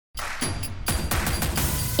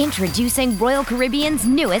Introducing Royal Caribbean's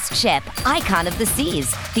newest ship, Icon of the Seas,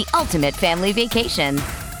 the ultimate family vacation.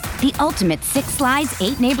 The ultimate 6 slides,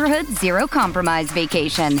 8 neighborhoods, 0 compromise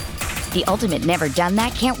vacation. The ultimate never done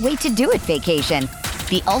that, can't wait to do it vacation.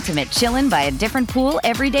 The ultimate chillin' by a different pool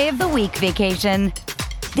every day of the week vacation.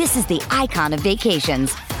 This is the Icon of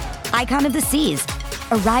vacations. Icon of the Seas,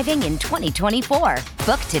 arriving in 2024.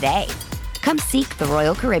 Book today. Come seek the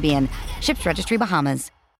Royal Caribbean. Ships Registry, Bahamas.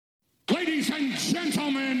 Ladies and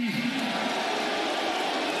gentlemen,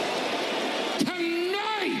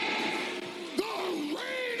 tonight, the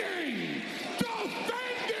reigning,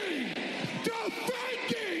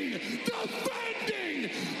 defending,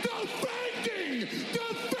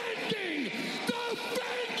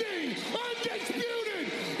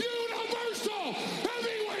 undisputed, universal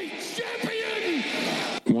heavyweight champion,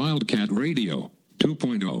 Wildcat Radio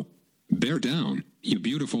 2.0. Bear down, you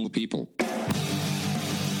beautiful people.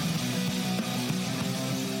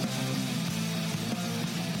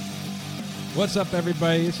 What's up,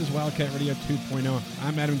 everybody? This is Wildcat Radio 2.0.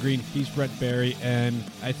 I'm Adam Green. He's Brett Barry, and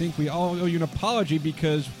I think we all owe you an apology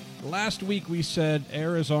because last week we said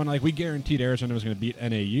Arizona, we guaranteed Arizona was going to beat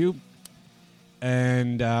NAU,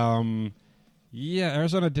 and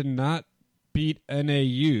Arizona did not beat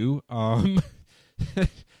NAU. I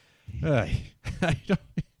don't.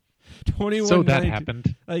 21-19. So that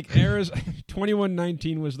happened.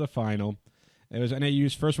 21-19 was the final. It was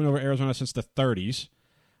NAU's first win over Arizona since the 30s.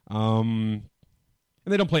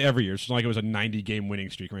 And they don't play every year. It's not like it was a 90-game winning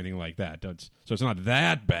streak or anything like that. So it's not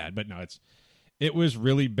that bad, but no, it was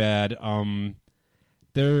really bad.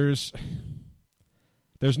 There's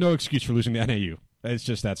no excuse for losing to NAU. It's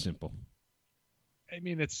just that simple. I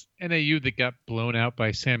mean, it's NAU that got blown out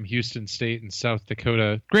by Sam Houston State and South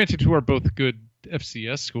Dakota. Granted, who are both good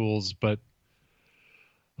FCS schools, but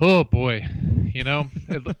oh boy,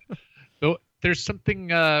 there's something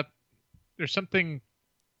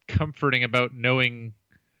comforting about knowing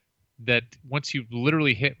that once you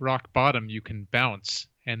literally hit rock bottom, you can bounce,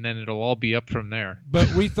 and then it'll all be up from there.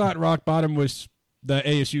 But we thought rock bottom was the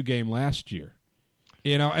ASU game last year,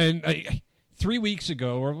 and 3 weeks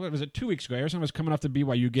ago, or what was it, 2 weeks ago, Arizona was coming off the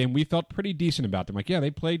BYU game. We felt pretty decent about them. They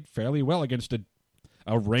played fairly well against a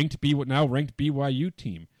ranked BYU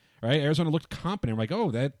team, right? Arizona looked competent.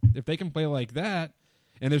 We're that if they can play like that,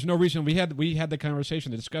 and there's no reason we had the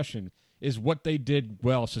conversation, the discussion. Is what they did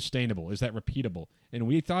well sustainable? Is that repeatable? And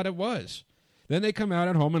we thought it was. Then they come out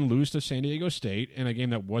at home and lose to San Diego State in a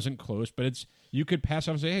game that wasn't close, but you could pass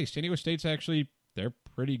off and say, hey, San Diego State's actually, they're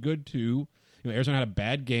pretty good too. Arizona had a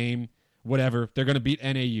bad game, whatever. They're going to beat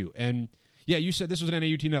NAU. And yeah, you said this was an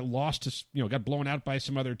NAU team that lost to, got blown out by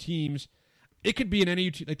some other teams. It could be an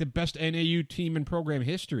NAU team, the best NAU team in program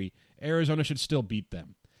history. Arizona should still beat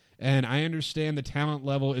them. And I understand the talent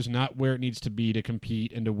level is not where it needs to be to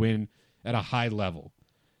compete and to win at a high level.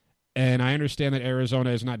 And I understand that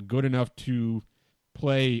Arizona is not good enough to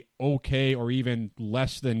play okay or even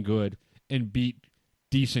less than good and beat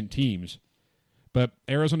decent teams. But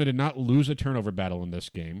Arizona did not lose a turnover battle in this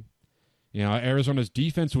game. Arizona's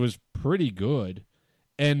defense was pretty good,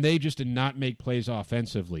 and they just did not make plays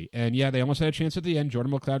offensively. And yeah, they almost had a chance at the end.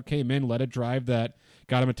 Jordan McLeod came in, led a drive that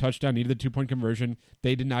got him a touchdown, needed the 2-point conversion.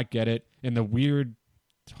 They did not get it. And the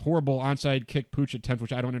horrible onside kick pooch attempt,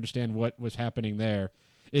 which I don't understand what was happening there.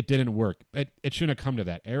 It didn't work. It shouldn't have come to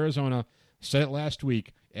that. Arizona, said it last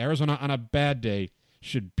week, Arizona on a bad day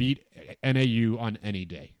should beat NAU on any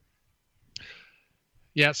day.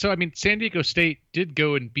 Yeah, so San Diego State did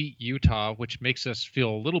go and beat Utah, which makes us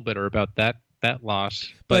feel a little better about that loss.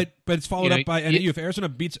 But it's followed up by NAU. If Arizona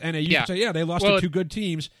beats NAU, you say, they lost to two good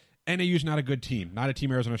teams. NAU's not a good team. Not a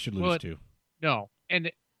team Arizona should lose to. No,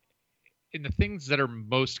 and in the things that are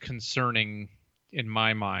most concerning in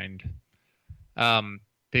my mind,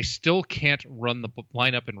 they still can't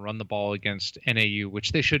line up and run the ball against NAU,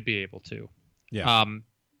 which they should be able to. Yeah.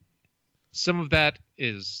 Some of that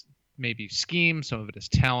is maybe scheme, some of it is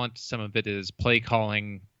talent, some of it is play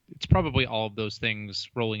calling. It's probably all of those things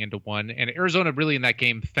rolling into one. And Arizona really in that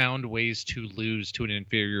game found ways to lose to an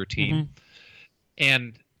inferior team. Mm-hmm.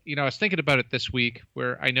 And, I was thinking about it this week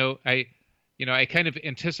where I kind of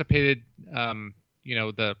anticipated, some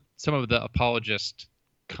of the apologist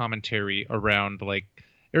commentary around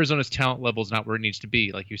Arizona's talent level is not where it needs to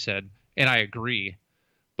be, like you said, and I agree.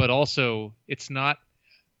 But also, it's not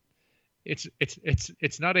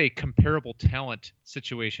a comparable talent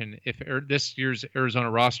situation. If this year's Arizona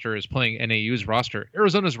roster is playing NAU's roster,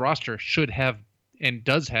 Arizona's roster should have and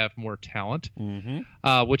does have more talent,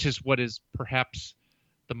 which is what is perhaps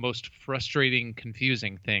the most frustrating,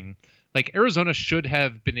 confusing thing. Arizona should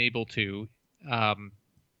have been able to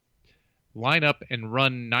line up and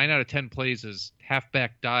run 9 out of 10 plays as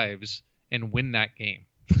halfback dives and win that game.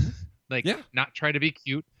 Not try to be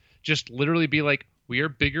cute, just literally be like, we are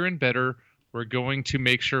bigger and better. We're going to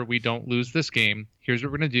make sure we don't lose this game. Here's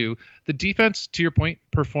what we're going to do. The defense, to your point,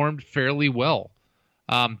 performed fairly well.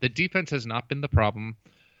 The defense has not been the problem.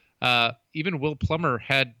 Even Will Plummer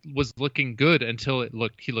was looking good until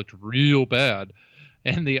he looked real bad.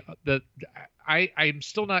 And I'm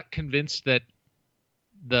still not convinced that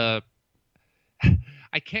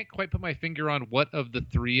I can't quite put my finger on what of the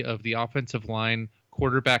three of the offensive line,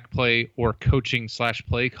 quarterback play, or coaching /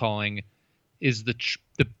 play calling is the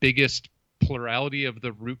biggest plurality of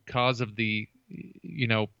the root cause of the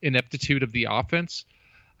ineptitude of the offense.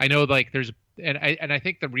 I know I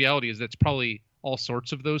think the reality is that's probably all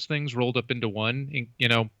sorts of those things rolled up into one,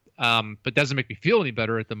 but doesn't make me feel any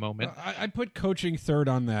better at the moment. I'd put coaching third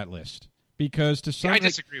on that list because to some I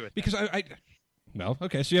disagree with because that. Well,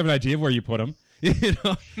 okay, so you have an idea of where you put them.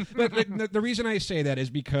 But the reason I say that is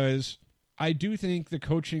because I do think the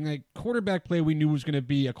coaching, quarterback play, we knew was going to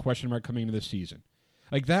be a question mark coming into the season.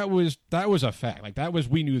 That was a fact.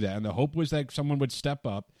 We knew that, and the hope was that someone would step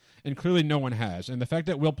up, and clearly no one has. And the fact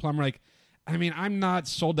that Will Plummer, I'm not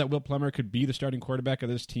sold that Will Plummer could be the starting quarterback of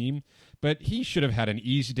this team, but he should have had an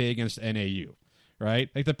easy day against NAU, right?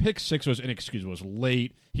 The pick six was inexcusable. It was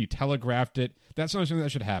late. He telegraphed it. That's not something that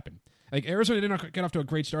should happen. Arizona didn't get off to a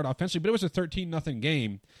great start offensively, but it was a 13-0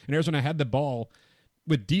 game, and Arizona had the ball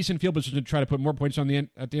with decent field position to try to put more points at the end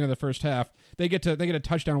of the first half. They get a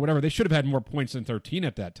touchdown or whatever. They should have had more points than 13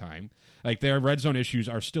 at that time. Their red zone issues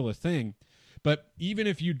are still a thing. But even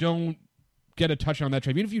if you don't get a touchdown on that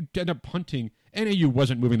drive, even if you end up punting, NAU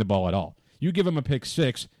wasn't moving the ball at all. You give them a pick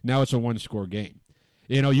six, now it's a one-score game.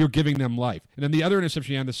 You're giving them life. And then the other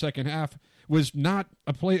interception in the second half was not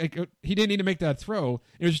a play. He didn't need to make that throw.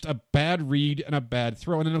 It was just a bad read and a bad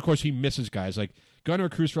throw. And then, of course, he misses guys. Gunnar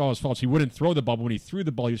Cruz, for all his faults, he wouldn't throw the ball, but when he threw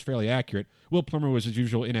the ball, he was fairly accurate. Will Plummer was his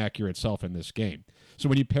usual inaccurate self in this game. So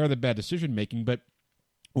when you pair the bad decision-making, but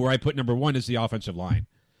where I put number one is the offensive line.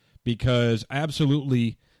 Because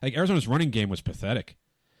absolutely, Arizona's running game was pathetic.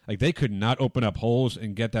 They could not open up holes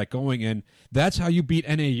and get that going, and that's how you beat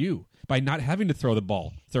NAU, by not having to throw the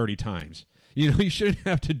ball 30 times. You shouldn't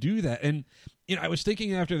have to do that. And, I was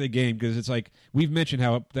thinking after the game, because it's we've mentioned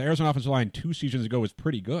how the Arizona offensive line 2 seasons ago was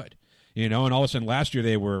pretty good, and all of a sudden last year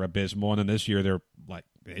they were abysmal, and then this year they're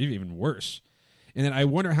even worse. And then I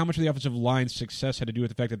wonder how much of the offensive line's success had to do with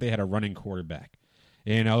the fact that they had a running quarterback.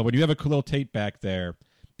 When you have a Khalil Tate back there,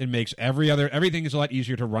 it makes everything is a lot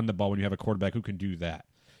easier to run the ball when you have a quarterback who can do that.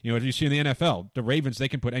 As you see in the NFL, the Ravens, they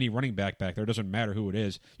can put any running back there. It doesn't matter who it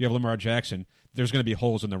is. You have Lamar Jackson, there's going to be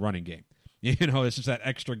holes in the running game. It's just that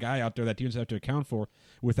extra guy out there that teams have to account for.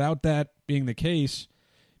 Without that being the case,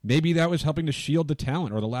 maybe that was helping to shield the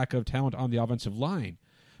talent or the lack of talent on the offensive line.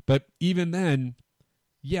 But even then,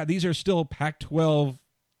 these are still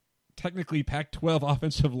technically Pac-12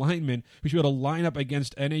 offensive linemen who should be able to line up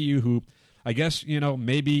against NAU, who I guess,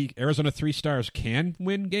 maybe Arizona 3 stars can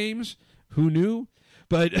win games. Who knew?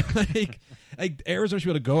 But Arizona should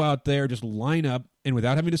be able to go out there, just line up, and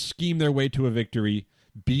without having to scheme their way to a victory,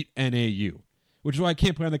 beat NAU, which is why I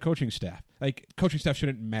can't put on the coaching staff. Coaching staff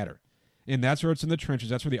shouldn't matter. And that's where it's in the trenches.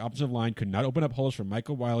 That's where the offensive line could not open up holes for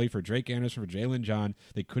Michael Wiley, for Drake Anderson, for Jalen John.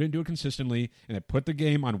 They couldn't do it consistently, and it put the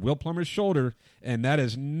game on Will Plummer's shoulder, and that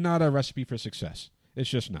is not a recipe for success. It's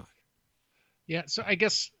just not. Yeah, so I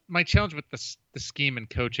guess my challenge with the scheme and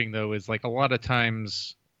coaching, though, is a lot of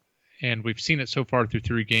times, and we've seen it so far through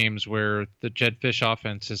 3 games, where the Jedd Fisch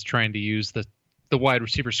offense is trying to use the wide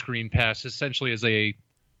receiver screen pass essentially as a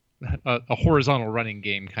horizontal running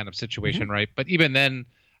game kind of situation, right? But even then,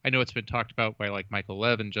 I know it's been talked about by Michael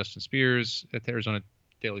Lev and Justin Spears at the Arizona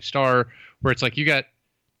Daily Star, where it's you got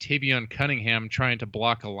Tavion Cunningham trying to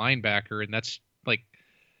block a linebacker, and that's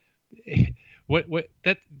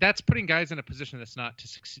that's putting guys in a position that's not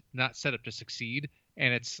set up to succeed,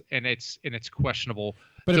 and it's questionable.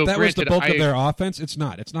 But if that was the bulk of their offense, it's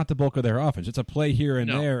not. It's not the bulk of their offense. It's a play here and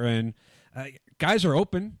there, and guys are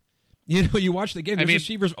open. You watch the game. There's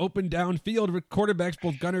receivers open downfield with quarterbacks,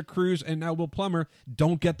 both Gunnar Cruz and now Will Plummer,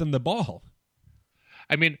 don't get them the ball.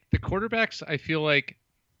 The quarterbacks, I feel like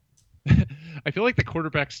the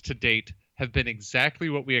quarterbacks to date have been exactly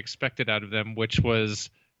what we expected out of them, which was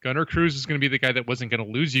Gunnar Cruz is going to be the guy that wasn't going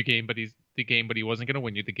to lose you game, but he wasn't going to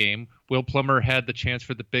win you the game. Will Plummer had the chance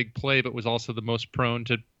for the big play, but was also the most prone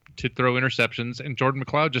to throw interceptions, and Jordan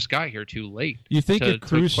McLeod just got here too late. You think if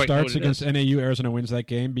Cruz starts against NAU, Arizona wins that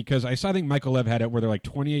game? Because I think Michael Lev had it where there were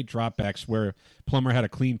 28 dropbacks where Plummer had a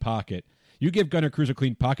clean pocket. You give Gunnar Cruz a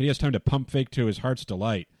clean pocket, he has time to pump fake to his heart's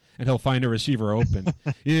delight. and he'll find a receiver open.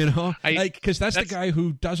 Because that's the that's- guy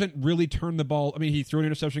who doesn't really turn the ball. I mean, he threw an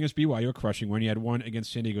interception against BYU, a crushing one. He had one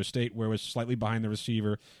against San Diego State where it was slightly behind the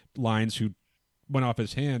receiver lines who went off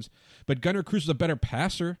his hands. But Gunnar Cruz is a better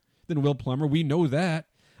passer than Will Plummer. We know that.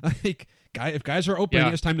 If guys are open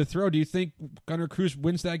and it's time to throw, do you think Gunnar Cruz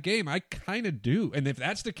wins that game? I kind of do. And if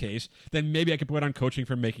that's the case, then maybe I could put on coaching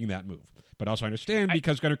for making that move. But also I understand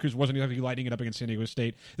because Gunnar Cruz wasn't exactly lighting it up against San Diego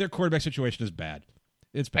State. Their quarterback situation is bad.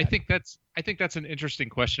 It's bad. I think that's an interesting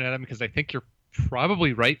question, Adam, because I think you're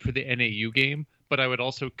probably right for the NAU game, but I would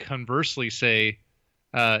also conversely say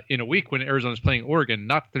in a week when Arizona's playing Oregon,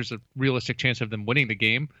 not that there's a realistic chance of them winning the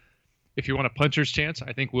game. If you want a puncher's chance,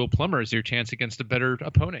 I think Will Plummer is your chance against a better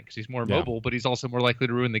opponent because he's more mobile, but he's also more likely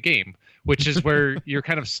to ruin the game, which is where you're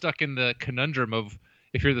kind of stuck in the conundrum of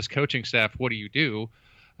if you're this coaching staff, what do you do?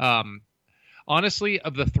 Honestly,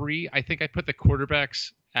 of the three, I think I put the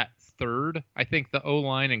quarterbacks at third. I think the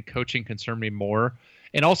O-line and coaching concern me more.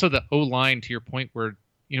 And also the O-line, to your point, where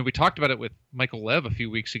we talked about it with Michael Lev a few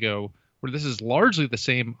weeks ago, where this is largely the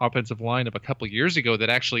same offensive line of a couple of years ago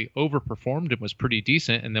that actually overperformed and was pretty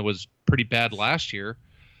decent and that was pretty bad last year.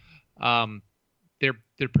 They're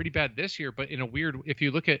pretty bad this year, but in a weird, if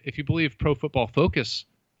you believe Pro Football Focus,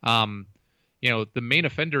 the main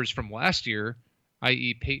offenders from last year,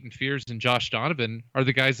 i.e. Peyton Fears and Josh Donovan, are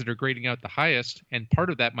the guys that are grading out the highest. And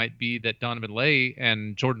part of that might be that Donovan Lay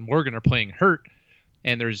and Jordan Morgan are playing hurt.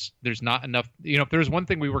 And there's not enough. If there's one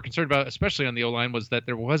thing we were concerned about, especially on the O-line, was that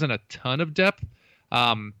there wasn't a ton of depth.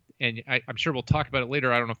 And I'm sure we'll talk about it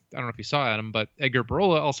later. I don't know if you saw Adam, but Edgar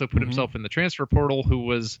Barola also put himself in the transfer portal, who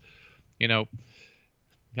was,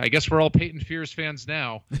 I guess we're all Peyton Fears fans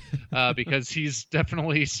now because he's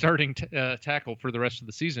definitely starting to tackle for the rest of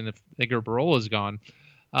the season if Edgar Barola is gone.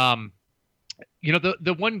 The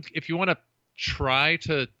one, if you want to try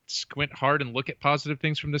to squint hard and look at positive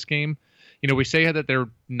things from this game, we say that they're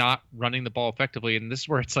not running the ball effectively, and this is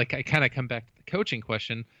where it's like I kind of come back to the coaching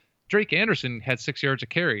question. Drake Anderson had 6 yards a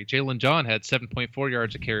carry. Jalen John had 7.4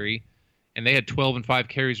 yards a carry, and they had 12 and 5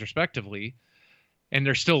 carries respectively. And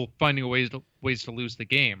they're still finding ways to lose the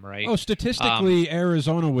game, right? Oh, statistically,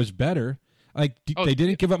 Arizona was better. They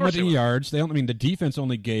didn't give up much yards. The defense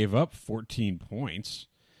only gave up 14 points.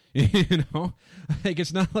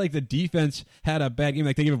 It's not like the defense had a bad game.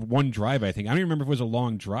 Like they gave up one drive, I think. I don't even remember if it was a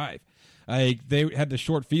long drive. They had the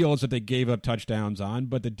short fields that they gave up touchdowns on,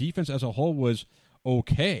 but the defense as a whole was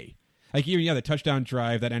okay. The touchdown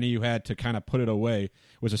drive that NAU had to kind of put it away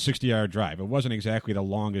was a 60-yard drive. It wasn't exactly the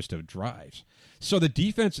longest of drives. So the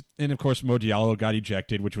defense, and of course Mo Diallo got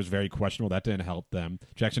ejected, which was very questionable. That didn't help them.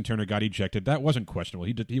 Jackson Turner got ejected. That wasn't questionable.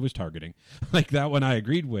 He was targeting. That one I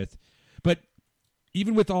agreed with. But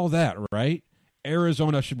even with all that, right,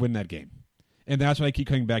 Arizona should win that game. And that's what I keep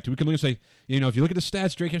coming back to. We can look and say, if you look at the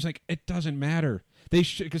stats, Drake is it doesn't matter. They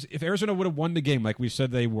should, because if Arizona would have won the game like we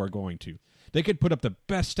said they were going to, they could put up the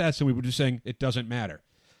best stats and we would just saying it doesn't matter.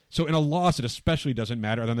 So in a loss, it especially doesn't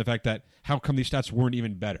matter, other than the fact that how come these stats weren't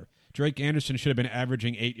even better? Drake Anderson should have been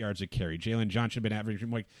averaging 8 yards a carry. Jalen John should have been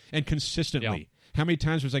averaging and consistently. Yeah. How many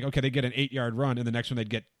times was okay, they get an 8-yard run, and the next one they'd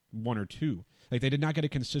get 1 or 2. They did not get a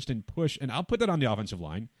consistent push, and I'll put that on the offensive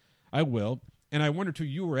line. I will. And I wonder, too,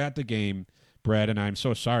 you were at the game, Brad, and I'm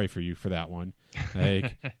so sorry for you for that one.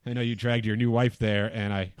 I know you dragged your new wife there,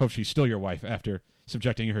 and I hope she's still your wife after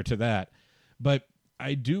subjecting her to that. But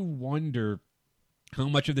I do wonder how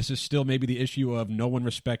much of this is still maybe the issue of no one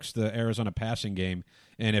respects the Arizona passing game,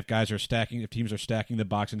 and if teams are stacking the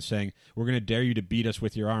box and saying, we're going to dare you to beat us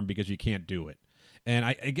with your arm because you can't do it. And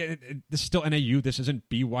I get it, this is still NAU. This isn't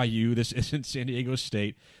BYU. This isn't San Diego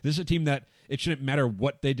State. This is a team that it shouldn't matter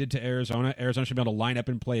what they did to Arizona. Arizona should be able to line up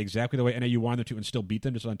and play exactly the way NAU wanted them to and still beat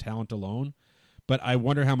them just on talent alone. But I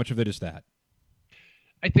wonder how much of it is that.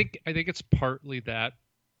 I think it's partly that.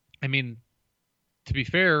 I mean, to be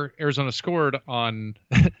fair, Arizona scored on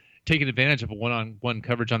taking advantage of a one-on-one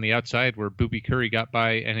coverage on the outside where Booby Curry got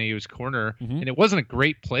by NAU's corner, and it wasn't a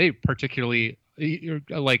great play, particularly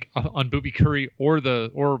like on Booby Curry or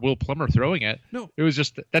Will Plummer throwing it. No, it was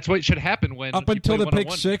just that's what should happen when up until the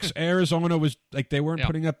pick six. Arizona was they weren't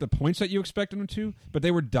putting up the points that you expected them to, but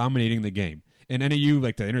they were dominating the game. And NAU,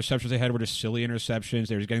 the interceptions they had were just silly interceptions.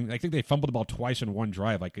 They were getting, I think they fumbled the ball twice in one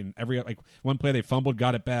drive. In every one play they fumbled,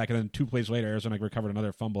 got it back, and then 2 plays later, Arizona recovered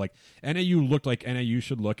another fumble. NAU looked like NAU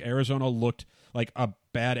should look. Arizona looked like a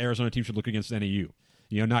bad Arizona team should look against NAU.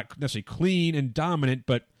 Not necessarily clean and dominant,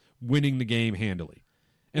 but winning the game handily.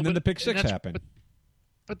 And then the pick six happened.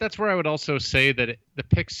 But that's where I would also say that the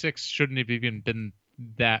pick six shouldn't have even been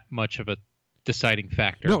that much of a deciding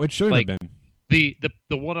factor. No, it shouldn't have been.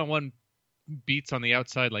 The one-on-one beats on the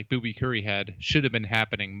outside like Boobie Curry had should have been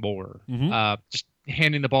happening more. Mhm. Just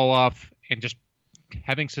handing the ball off and just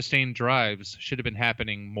having sustained drives should have been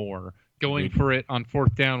happening more. Going Agreed. for it on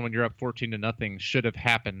fourth down when you're up 14-0 should have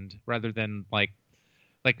happened rather than like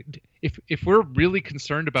if we're really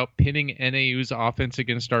concerned about pinning NAU's offense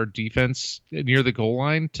against our defense near the goal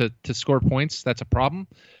line to score points, that's a problem.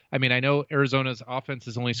 I mean, I know Arizona's offense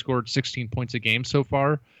has only scored 16 points a game so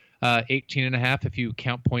far, 18.5 if you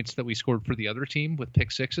count points that we scored for the other team with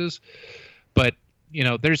pick sixes. But, you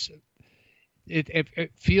know,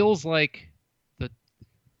 it feels like the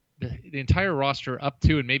entire roster up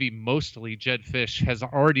to and maybe mostly Jedd Fisch has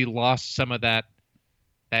already lost some of that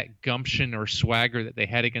gumption or swagger that they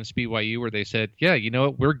had against BYU, where they said, yeah, you know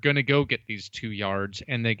what, we're going to go get these 2 yards,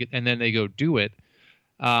 and then they go do it.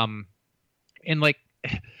 And like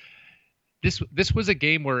this was a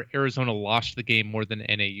game where Arizona lost the game more than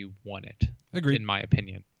NAU won it. Agreed. In my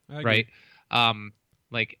opinion. I agree. Right.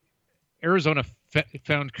 Like Arizona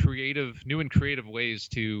found new and creative ways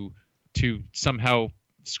to somehow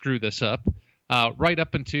screw this up. Right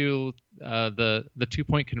up until the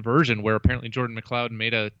 2-point conversion, where apparently Jordan McLeod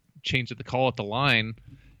made a change at the call at the line,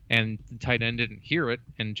 and the tight end didn't hear it,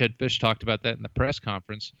 and Jedd Fisch talked about that in the press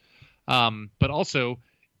conference. But also,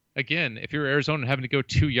 again, if you're Arizona having to go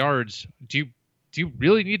 2 yards, do you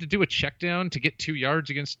really need to do a check down to get 2 yards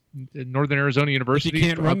against Northern Arizona University? If you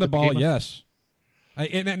can't run the ball, yes.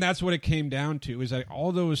 And that's what it came down to, is that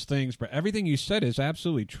all those things, but everything you said is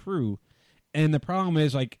absolutely true. And the problem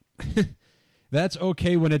is, like, that's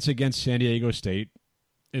okay when it's against San Diego State,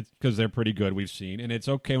 because they're pretty good, we've seen, and it's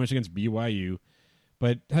okay when it's against BYU,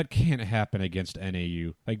 but that can't happen against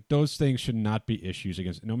NAU. Like, those things should not be issues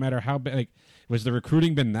against, no matter how bad. Like, was the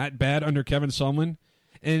recruiting been that bad under Kevin Sumlin?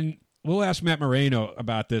 And we'll ask Matt Moreno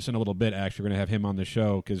about this in a little bit. Actually, we're going to have him on the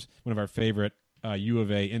show, because one of our favorite U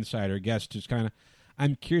of A insider guests is kind of,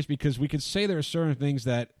 I'm curious, because we could say there are certain things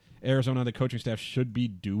that Arizona and the coaching staff should be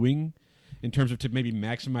doing in terms of to maybe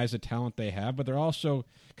maximize the talent they have, but they're also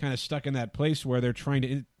kind of stuck in that place where they're trying to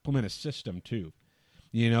implement a system too.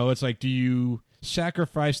 You know, it's like, do you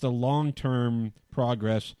sacrifice the long-term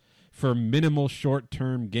progress for minimal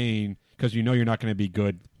short-term gain because you know you're not going to be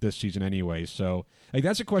good this season anyway? So, like,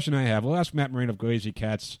 that's a question I have. We'll ask Matt Moreno of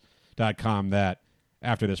GoAZCats.com that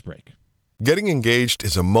after this break. Getting engaged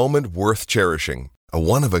is a moment worth cherishing. A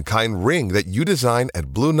one-of-a-kind ring that you design at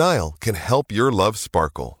Blue Nile can help your love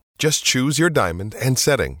sparkle. Just choose your diamond and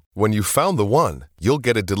setting. When you've found the one, you'll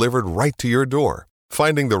get it delivered right to your door.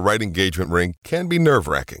 Finding the right engagement ring can be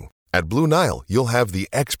nerve-wracking. At Blue Nile, you'll have the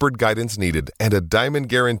expert guidance needed and a diamond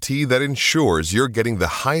guarantee that ensures you're getting the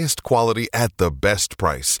highest quality at the best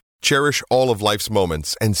price. Cherish all of life's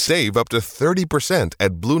moments and save up to 30%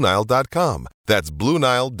 at BlueNile.com. That's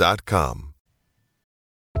BlueNile.com.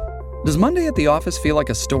 Does Monday at the office feel like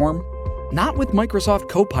a storm? Not with Microsoft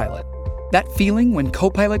Copilot. That feeling when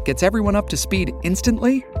Copilot gets everyone up to speed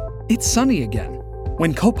instantly? It's sunny again.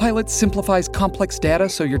 When Copilot simplifies complex data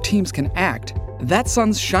so your teams can act, that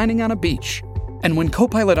sun's shining on a beach. And when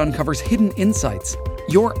Copilot uncovers hidden insights,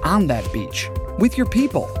 you're on that beach with your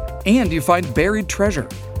people, and you find buried treasure.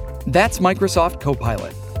 That's Microsoft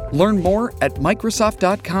Copilot. Learn more at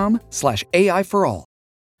Microsoft.com/AI for all.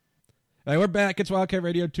 All right, we're back. It's Wildcat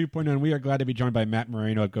Radio 2.0, and we are glad to be joined by Matt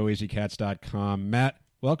Moreno at GoAZCats.com. Matt,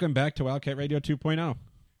 welcome back to Wildcat Radio 2.0.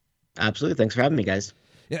 Absolutely. Thanks for having me, guys.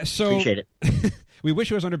 Yeah, so Appreciate it. We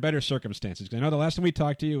wish it was under better circumstances. I know the last time we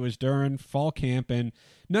talked to you was during fall camp, and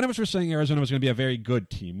none of us were saying Arizona was going to be a very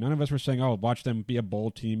good team. None of us were saying, oh, watch them be a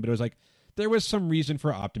bowl team. But it was like there was some reason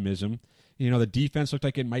for optimism. You know, the defense looked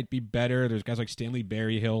like it might be better. There's guys like Stanley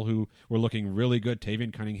Berryhill who were looking really good,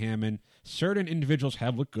 Tavian Cunningham, and certain individuals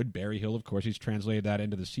have looked good. Berryhill, of course, he's translated that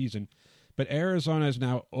into the season. But Arizona is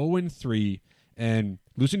now 0-3, and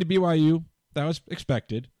losing to BYU, that was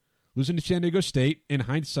expected. Losing to San Diego State, in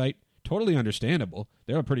hindsight, totally understandable.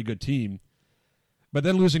 They're a pretty good team. But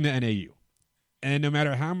then losing to NAU. And no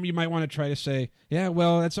matter how you might want to try to say, yeah,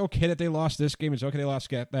 well, it's okay that they lost this game. It's okay they lost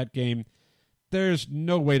that game. There's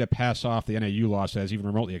no way to pass off the NAU loss as even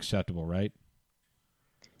remotely acceptable, right?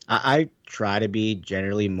 I try to be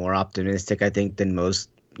generally more optimistic, I think, than most,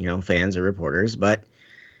 fans or reporters. But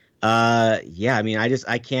yeah, I mean,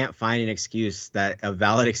 I can't find a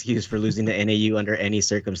valid excuse for losing to NAU under any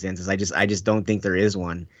circumstances. I just don't think there is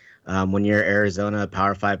one. When you're Arizona, a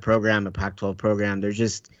Power 5 program, a Pac-12 program,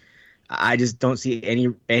 I just don't see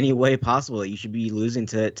any way possible that you should be losing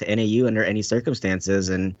to NAU under any circumstances.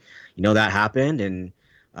 And, that happened. And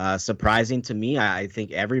Surprising to me, I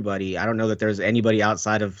think everybody, I don't know that there's anybody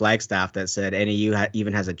outside of Flagstaff that said NAU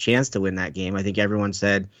even has a chance to win that game. I think everyone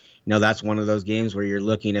said, that's one of those games where you're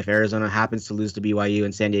looking, if Arizona happens to lose to BYU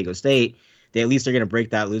and San Diego State, they at least are going to break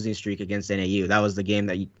that losing streak against NAU. That was the game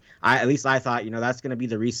that at least I thought, that's going to be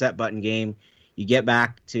the reset button game. You get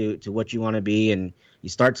back to what you want to be, and you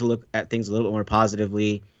start to look at things a little bit more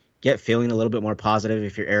positively, get feeling a little bit more positive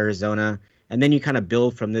if you're Arizona. And then you kind of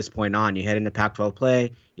build from this point on. You head into Pac-12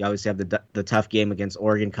 play. You obviously have the tough game against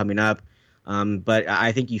Oregon coming up. But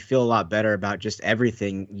I think you feel a lot better about just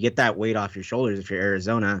everything. You get that weight off your shoulders if you're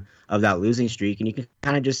Arizona of that losing streak, and you can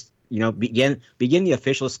kind of just begin the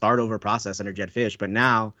official start over process under Jedd Fisch. But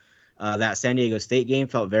now that San Diego State game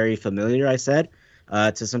felt very familiar. I said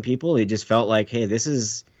to some people, it just felt like, hey,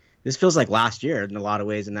 this feels like last year in a lot of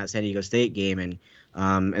ways in that San Diego State game, and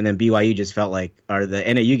then BYU just felt like, or the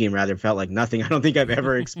NAU game rather, felt like nothing I don't think I've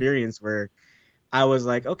ever experienced, where I was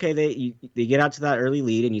like, okay, they get out to that early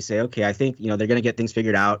lead and you say, okay, I think, they're going to get things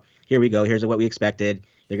figured out. Here we go. Here's what we expected.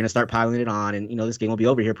 They're going to start piling it on, and, this game will be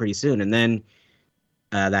over here pretty soon. And then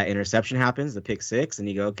that interception happens, the pick six, and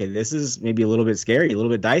you go, okay, this is maybe a little bit scary, a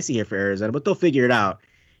little bit dicey here for Arizona, but they'll figure it out.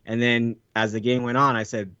 And then as the game went on, I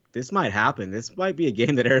said, this might happen. This might be a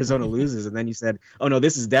game that Arizona loses. And then you said, oh, no,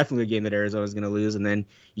 this is definitely a game that Arizona is going to lose. And then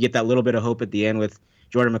you get that little bit of hope at the end with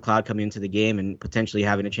Jordan McLeod coming into the game and potentially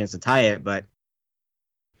having a chance to tie it. But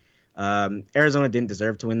Arizona didn't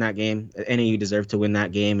deserve to win that game. NAU deserved to win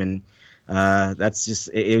that game. And that's just,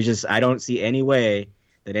 it was just, I don't see any way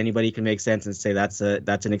that anybody can make sense and say that's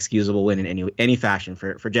an excusable win in any fashion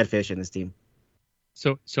for Jedd Fisch and this team.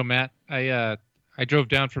 So Matt, I drove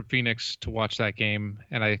down from Phoenix to watch that game,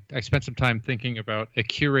 and I spent some time thinking about a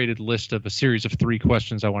curated list of a series of 3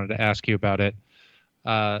 questions I wanted to ask you about it.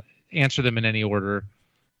 Answer them in any order.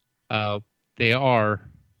 They are,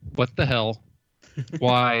 what the hell,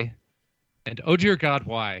 why, and oh dear God,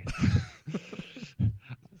 why?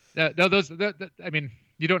 No, those. I mean,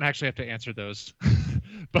 you don't actually have to answer those,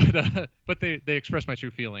 but they express my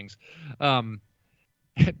true feelings.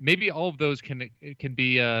 Maybe all of those can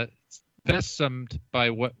be best summed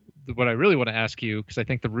by what I really want to ask you, because I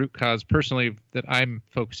think the root cause personally that I'm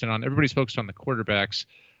focusing on, everybody's focused on the quarterbacks.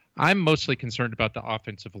 I'm mostly concerned about the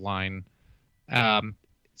offensive line.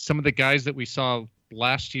 Some of the guys that we saw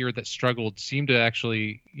last year that struggled seem to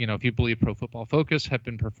actually, if you believe Pro Football Focus, have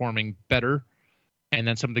been performing better. And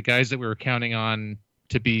then some of the guys that we were counting on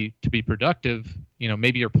to be productive,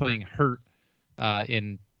 maybe are playing hurt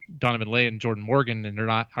in Donovan Lay and Jordan Morgan,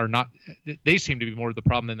 and they seem to be more of the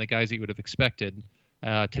problem than the guys that you would have expected.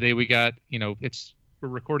 Today we got, we're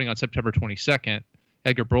recording on September 22nd.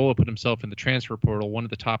 Edgar Barola put himself in the transfer portal, one of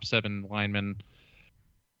the top 7 linemen.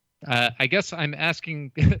 I guess I'm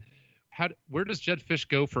asking, where does Jedd Fisch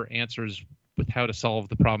go for answers with how to solve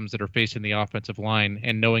the problems that are facing the offensive line,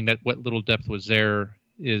 and knowing that what little depth was there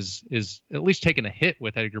is at least taking a hit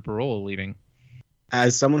with Edgar Barola leaving?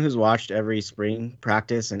 As someone who's watched every spring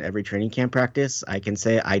practice and every training camp practice, I can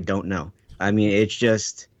say I don't know. I mean, it's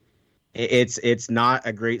just, it's not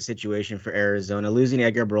a great situation for Arizona. Losing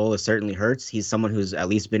Edgar Barola certainly hurts. He's someone who's at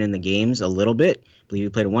least been in the games a little bit. I believe he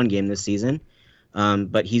played 1 game this season.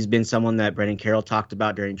 But he's been someone that Brendan Carroll talked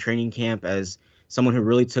about during training camp as someone who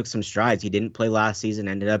really took some strides. He didn't play last season,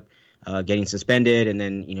 ended up getting suspended, and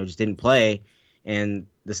then, just didn't play. And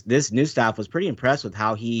this new staff was pretty impressed with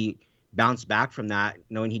how he bounced back from that,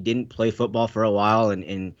 knowing he didn't play football for a while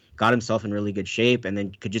and got himself in really good shape, and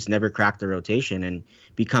then could just never crack the rotation and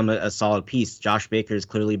become a solid piece. Josh Baker has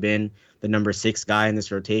clearly been the number 6 guy in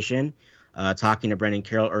this rotation. Talking to Brendan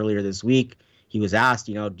Carroll earlier this week, he was asked,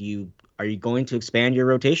 are you going to expand your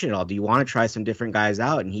rotation at all? Do you want to try some different guys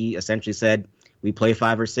out? And he essentially said, we play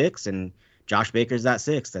 5 or 6, and Josh Baker's that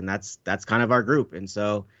 6th, and that's kind of our group. And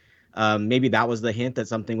so maybe that was the hint that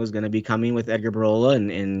something was going to be coming with Edgar Barola,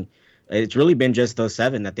 and it's really been just those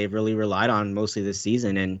 7 that they've really relied on mostly this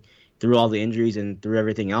season. And through all the injuries and through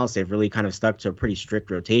everything else, they've really kind of stuck to a pretty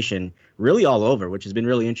strict rotation, really all over, which has been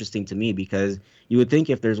really interesting to me, because you would think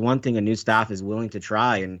if there's one thing a new staff is willing to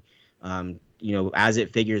try, and, as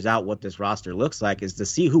it figures out what this roster looks like, is to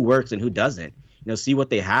see who works and who doesn't, see what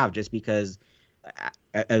they have, just because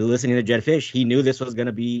listening to Jedd Fisch, he knew this was going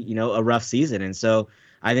to be, a rough season. And so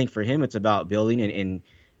I think for him, it's about building and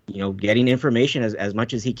getting information as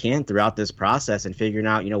much as he can throughout this process, and figuring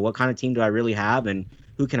out, what kind of team do I really have, and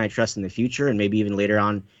who can I trust in the future, and maybe even later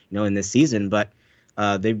on, in this season. But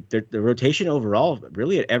the rotation overall,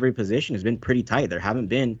 really at every position, has been pretty tight. There haven't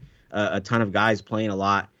been a ton of guys playing a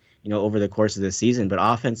lot, over the course of this season. But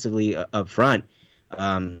offensively up front,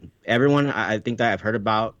 everyone I think that I've heard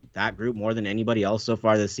about that group more than anybody else so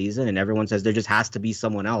far this season. And everyone says there just has to be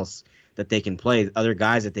someone else that they can play, other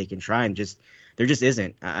guys that they can try, and there just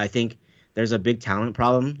isn't. I think there's a big talent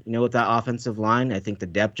problem, with that offensive line. I think the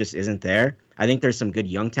depth just isn't there. I think there's some good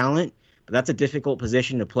young talent, but that's a difficult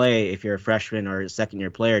position to play if you're a freshman or a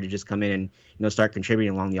second-year player to just come in and start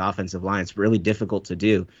contributing along the offensive line. It's really difficult to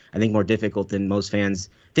do. I think more difficult than most fans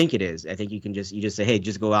think it is. I think you just say, hey,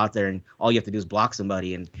 just go out there and all you have to do is block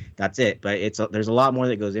somebody and that's it. But there's a lot more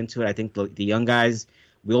that goes into it. I think the young guys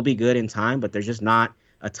will be good in time, but there's just not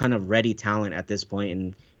a ton of ready talent at this point,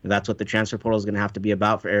 and that's what the transfer portal is going to have to be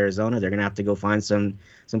about for Arizona. They're going to have to go find some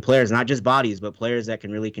players, not just bodies, but players that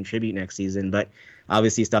can really contribute next season. But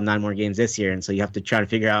obviously, still have 9 more games this year, and so you have to try to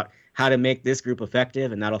figure out how to make this group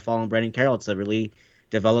effective, and that'll fall on Brendan Carroll to really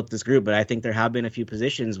develop this group. But I think there have been a few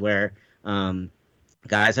positions where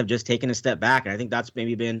guys have just taken a step back, and I think that's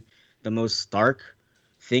maybe been the most stark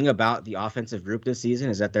thing about the offensive group this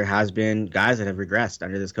season is that there has been guys that have regressed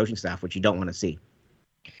under this coaching staff, which you don't want to see.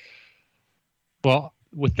 Well,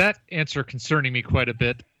 with that answer concerning me quite a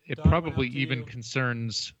bit, it probably even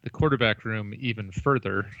concerns the quarterback room even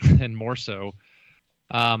further and more so.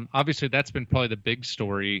 Obviously, that's been probably the big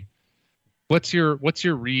story. What's your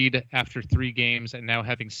read after 3 games and now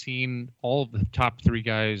having seen all of the top 3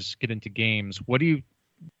 guys get into games? What do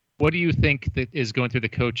you think that is going through the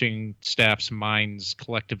coaching staff's minds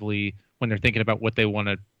collectively when they're thinking about what they want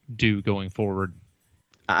to do going forward?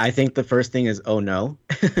 I think the first thing is, oh no,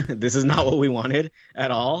 this is not what we wanted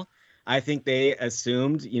at all. I think they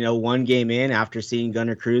assumed, 1 game in after seeing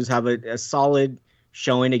Gunnar Cruz have a solid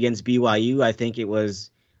showing against BYU. I think it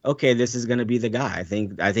was, okay, this is going to be the guy. I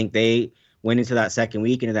think they went into that second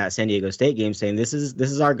week, into that San Diego State game saying, this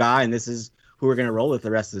is our guy and this is who we're going to roll with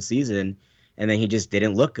the rest of the season. And then he just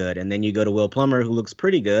didn't look good. And then you go to Will Plummer, who looks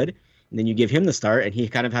pretty good. And then you give him the start and he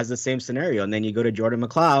kind of has the same scenario. And then you go to Jordan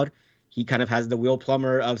McLeod. He kind of has the Will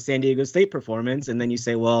Plummer of San Diego State performance. And then you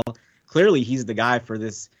say, well, clearly he's the guy for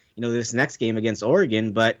this, this next game against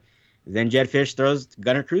Oregon. But then Jedd Fisch throws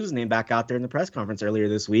Gunnar Cruz's name back out there in the press conference earlier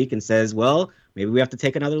this week and says, well, maybe we have to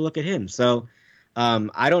take another look at him. So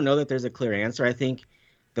I don't know that there's a clear answer. I think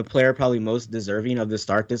the player probably most deserving of the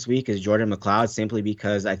start this week is Jordan McLeod, simply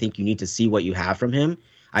because I think you need to see what you have from him.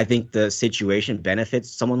 I think the situation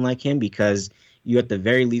benefits someone like him because you at the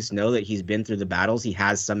very least know that he's been through the battles. He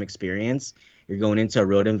has some experience. You're going into a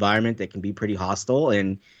road environment that can be pretty hostile.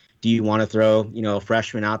 And do you want to throw, a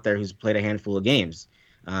freshman out there who's played a handful of games?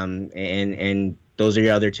 And those are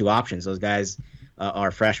your other 2 options. Those guys are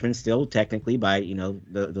freshmen still, technically, by,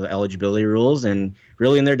 the eligibility rules, and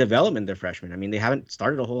really in their development, they're freshmen. I mean, they haven't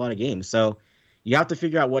started a whole lot of games. So you have to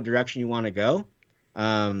figure out what direction you want to go.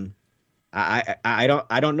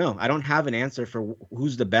 I don't know. I don't have an answer for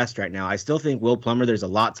who's the best right now. I still think Will Plummer, there's a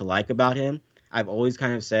lot to like about him. I've always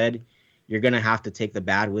kind of said you're going to have to take the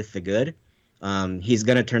bad with the good. He's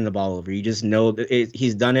going to turn the ball over. You just know that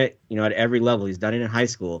he's done it, at every level. He's done it in high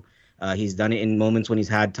school. He's done it in moments when he's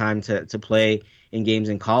had time to play in games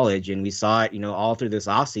in college. And we saw it, all through this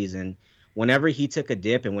offseason. Whenever he took a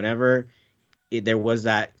dip and whenever there was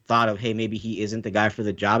that thought of, hey, maybe he isn't the guy for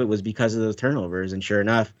the job, it was because of those turnovers. And sure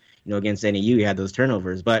enough, against NAU, he had those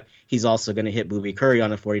turnovers. But he's also going to hit Booby Curry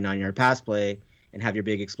on a 49-yard pass play and have your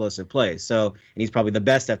big explosive plays. So, and he's probably the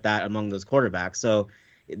best at that among those quarterbacks. So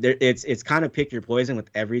it's kind of pick your poison with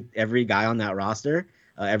every guy on that roster,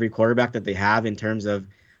 every quarterback that they have in terms of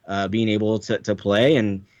being able to play.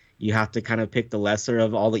 And you have to kind of pick the lesser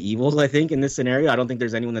of all the evils, I think, in this scenario. I don't think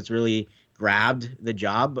there's anyone that's really grabbed the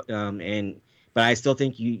job. But I still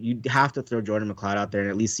think you have to throw Jordan McLeod out there and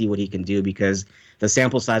at least see what he can do, because the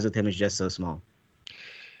sample size with him is just so small.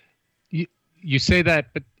 You say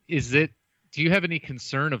that, but do you have any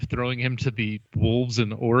concern of throwing him to the Wolves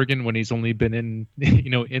in Oregon when he's only been in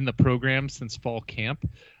the program since fall camp?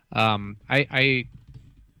 I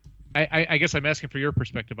guess I'm asking for your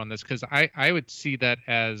perspective on this, because I would see that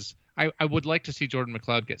as I would like to see Jordan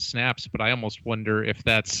McLeod get snaps, but I almost wonder if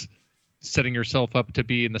that's setting yourself up to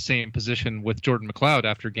be in the same position with Jordan McLeod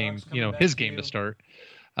after his game to start.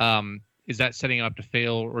 Is that setting up to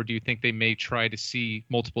fail, or do you think they may try to see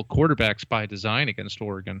multiple quarterbacks by design against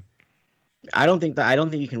Oregon? I don't think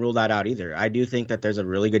you can rule that out either. I do think that there's a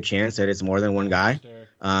really good chance that it's more than one guy.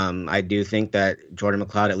 I do think that Jordan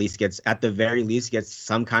McLeod at the very least gets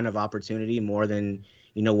some kind of opportunity more than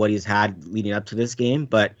what he's had leading up to this game.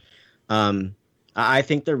 But I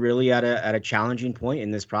think they're really at a challenging point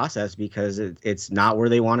in this process, because it's not where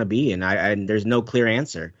they want to be, and there's no clear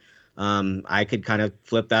answer. I could kind of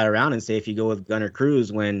flip that around and say, if you go with Gunnar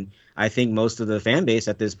Cruz, when I think most of the fan base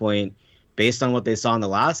at this point, based on what they saw in the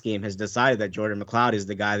last game, has decided that Jordan McLeod is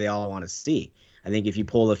the guy they all want to see. I think if you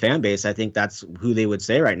poll the fan base, I think that's who they would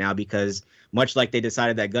say right now, because much like they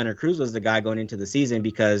decided that Gunnar Cruz was the guy going into the season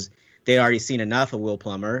because they'd already seen enough of Will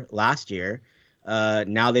Plummer last year.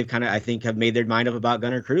 Now they've kind of, I think, have made their mind up about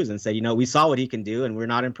Gunnar Cruz and said, we saw what he can do and we're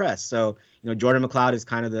not impressed. So, Jordan McLeod is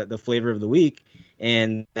kind of the flavor of the week,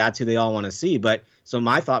 and that's who they all want to see. But so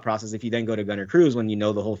my thought process, if you then go to Gunnar Cruz when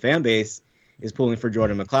the whole fan base is pulling for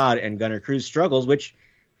Jordan McLeod and Gunnar Cruz struggles, which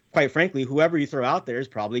quite frankly, whoever you throw out there is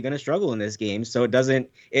probably going to struggle in this game. So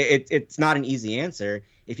it's not an easy answer.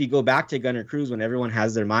 If you go back to Gunnar Cruz when everyone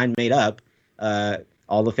has their mind made up,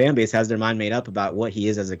 all the fan base has their mind made up about what he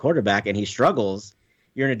is as a quarterback, and he struggles,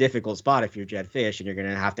 you're in a difficult spot if you're Jedd Fisch, and you're going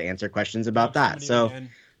to have to answer questions about that. So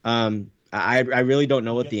I really don't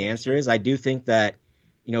know what the answer is. I do think that,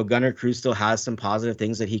 Gunnar Cruz still has some positive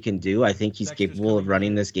things that he can do. I think he's capable of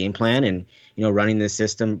running this game plan and, running this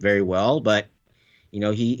system very well. But,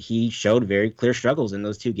 he showed very clear struggles in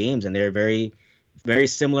those two games, and they're very, very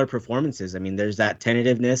similar performances. I mean, there's that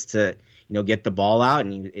tentativeness to, get the ball out,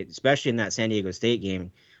 and especially in that San Diego State game,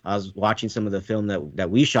 I was watching some of the film that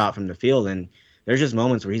we shot from the field, and there's just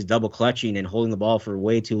moments where he's double clutching and holding the ball for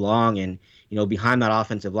way too long, and behind that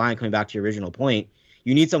offensive line. Coming back to your original point,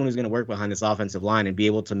 you need someone who's going to work behind this offensive line and be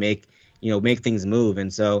able to make things move.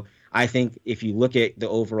 And so I think if you look at the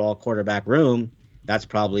overall quarterback room, that's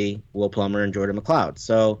probably Will Plummer and Jordan McLeod.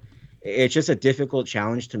 So it's just a difficult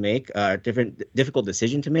challenge to make, difficult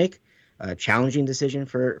decision to make. Challenging decision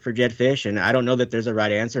for Jedd Fisch, and I don't know that there's a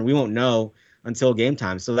right answer, and we won't know until game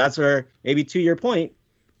time. So that's where, maybe to your point,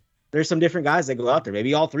 there's some different guys that go out there.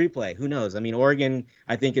 Maybe all three play. Who knows? I mean, Oregon,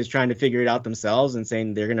 I think, is trying to figure it out themselves and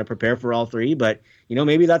saying they're going to prepare for all three. But,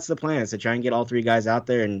 maybe that's the plan, is to try and get all three guys out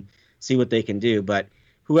there and see what they can do. But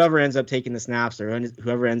whoever ends up taking the snaps or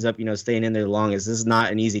whoever ends up, staying in there the longest, this is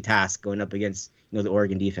not an easy task going up against, the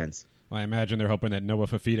Oregon defense. Well, I imagine they're hoping that Noah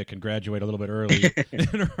Fafita can graduate a little bit early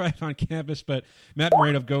and arrive on campus. But Matt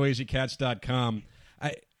Moreno of GoAZCats.com,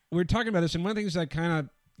 we're talking about this, and one of the things that kind of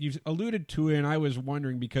you've alluded to it, and I was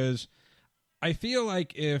wondering, because I feel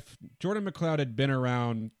like if Jordan McLeod had been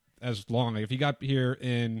around as long, like if he got here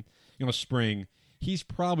in spring, he's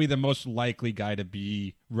probably the most likely guy to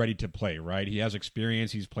be ready to play, right? He has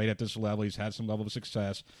experience. He's played at this level. He's had some level of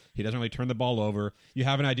success. He doesn't really turn the ball over. You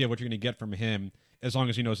have an idea of what you're going to get from him as long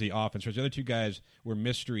as he knows the offense. Whereas the other two guys were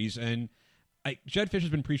mysteries. And Jedd Fisch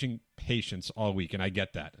has been preaching patience all week, and I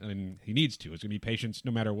get that. I mean, he needs to. It's going to be patience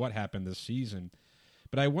no matter what happened this season.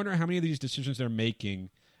 But I wonder how many of these decisions they're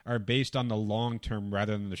making are based on the long term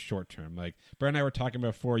rather than the short term. Like Brett and I were talking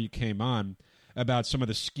before you came on about some of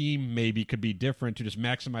the scheme maybe could be different to just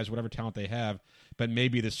maximize whatever talent they have, but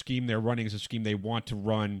maybe the scheme they're running is a scheme they want to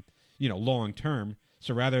run, long term.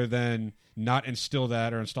 So rather than not instill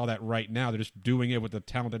that or install that right now, they're just doing it with the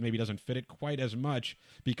talent that maybe doesn't fit it quite as much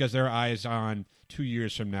because their eyes on 2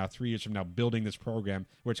 years from now, 3 years from now, building this program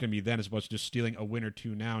where it's going to be then as opposed to just stealing a win or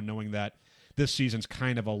two now, knowing that this season's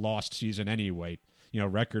kind of a lost season anyway,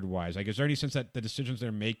 record-wise. Like, is there any sense that the decisions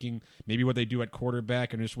they're making, maybe what they do at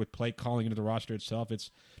quarterback and just with play calling into the roster itself, it's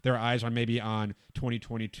their eyes on maybe on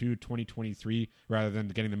 2022, 2023, rather than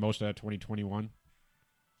getting the most out of 2021?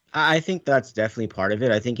 I think that's definitely part of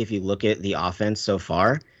it. I think if you look at the offense so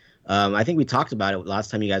far, I think we talked about it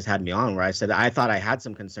last time you guys had me on, where I said I thought I had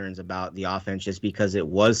some concerns about the offense just because it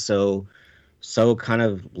was so kind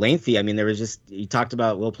of lengthy. I mean, you talked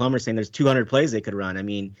about Will Plummer saying there's 200 plays they could run. I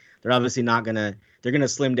mean, they're obviously they're going to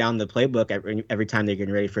slim down the playbook every time they're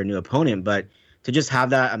getting ready for a new opponent. But to just have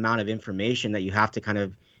that amount of information that you have to kind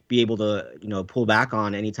of be able to, pull back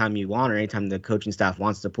on anytime you want or anytime the coaching staff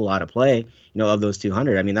wants to pull out a play, of those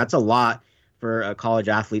 200. I mean, that's a lot for a college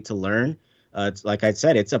athlete to learn. It's like I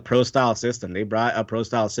said, it's a pro-style system. They brought a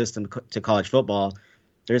pro-style system to college football.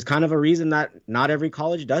 There's kind of a reason that not every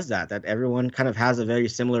college does that everyone kind of has a very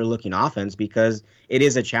similar looking offense because it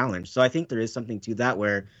is a challenge. So I think there is something to that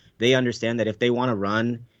where they understand that if they want to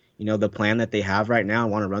run, the plan that they have right now,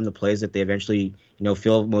 want to run the plays that they eventually,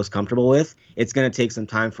 feel most comfortable with, it's going to take some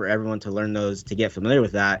time for everyone to learn those, to get familiar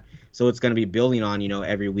with that. So it's going to be building on,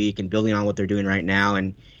 every week and building on what they're doing right now.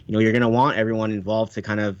 And, you're going to want everyone involved to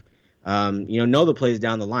kind of, know the plays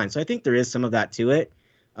down the line. So I think there is some of that to it.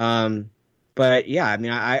 But yeah, I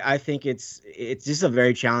mean, I think it's just a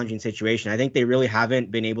very challenging situation. I think they really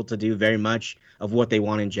haven't been able to do very much of what they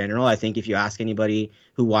want in general. I think if you ask anybody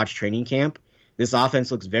who watched training camp, this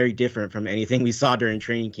offense looks very different from anything we saw during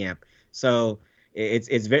training camp. So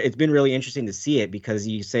it's been really interesting to see it because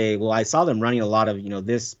you say, well, I saw them running a lot of,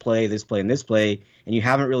 this play, and this play, and you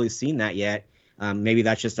haven't really seen that yet. Maybe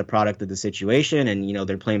that's just a product of the situation and,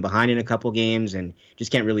 they're playing behind in a couple games and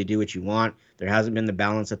just can't really do what you want. There hasn't been the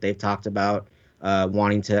balance that they've talked about.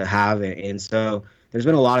 wanting to have. And so there's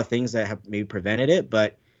been a lot of things that have maybe prevented it,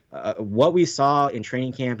 but what we saw in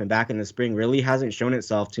training camp and back in the spring really hasn't shown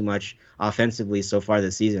itself too much offensively so far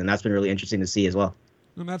this season. And that's been really interesting to see as well.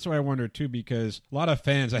 And that's why I wonder, too, because a lot of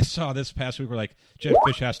fans I saw this past week were like, Jedd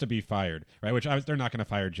Fisch has to be fired, right? They're not going to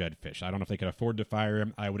fire Jedd Fisch. I don't know if they could afford to fire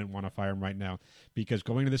him. I wouldn't want to fire him right now because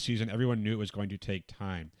going into the season, everyone knew it was going to take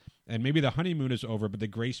time. And maybe the honeymoon is over, but the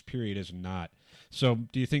grace period is not. So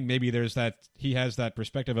do you think maybe he has that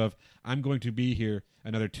perspective of, I'm going to be here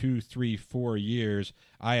another 2, 3, 4 years.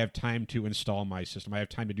 I have time to install my system. I have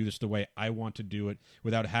time to do this the way I want to do it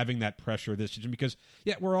without having that pressure of this season. Because,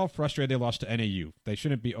 yeah, we're all frustrated they lost to NAU. They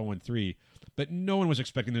shouldn't be 0-3, but no one was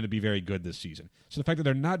expecting them to be very good this season. So the fact that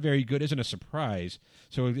they're not very good isn't a surprise.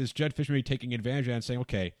 So is Jedd Fisch maybe taking advantage of that and saying,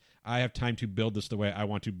 okay, I have time to build this the way I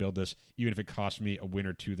want to build this, even if it costs me a win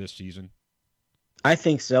or two this season? I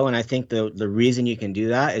think so, and I think the reason you can do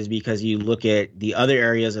that is because you look at the other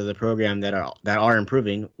areas of the program that are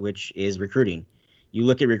improving, which is recruiting. You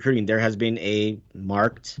look at recruiting, there has been a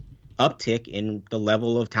marked uptick in the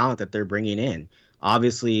level of talent that they're bringing in.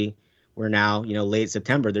 Obviously, we're now, late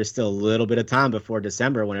September. There's still a little bit of time before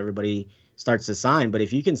December when everybody starts to sign. But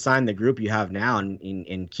if you can sign the group you have now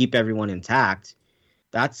and keep everyone intact,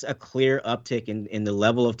 that's a clear uptick in the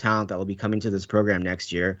level of talent that will be coming to this program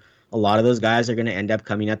next year. A lot of those guys are going to end up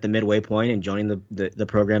coming at the midway point and joining the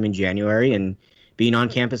program in January and being on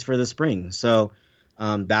campus for the spring. So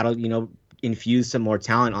that'll, infuse some more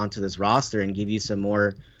talent onto this roster and give you some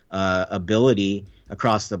more ability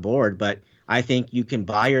across the board. But I think you can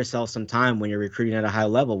buy yourself some time when you're recruiting at a high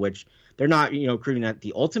level, which they're not, recruiting at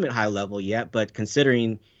the ultimate high level yet. But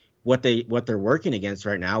considering what they're working against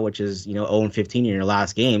right now, which is 0-15 in your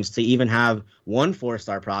last games, to even have one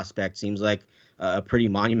 4-star prospect seems like a pretty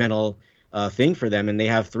monumental thing for them, and they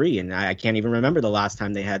have 3, and I can't even remember the last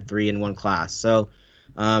time they had 3 in one class. So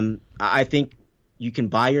I think you can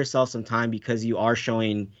buy yourself some time because you are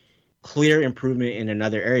showing clear improvement in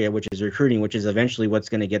another area, which is recruiting, which is eventually what's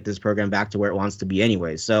going to get this program back to where it wants to be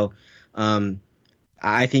anyway. So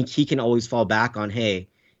I think he can always fall back on, hey,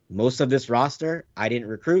 most of this roster I didn't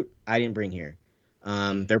recruit, I didn't bring here.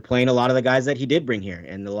 They're playing a lot of the guys that he did bring here,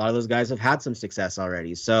 and a lot of those guys have had some success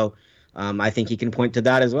already. So I think he can point to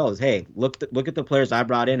that as well as, hey, look at the players I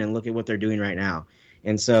brought in and look at what they're doing right now.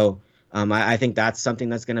 And so I think that's something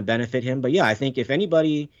that's going to benefit him. But yeah, I think if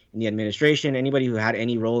anybody in the administration, anybody who had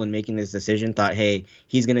any role in making this decision thought, hey,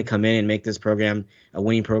 he's going to come in and make this program a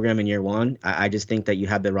winning program in year one, I just think that you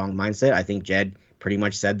have the wrong mindset. I think Jedd pretty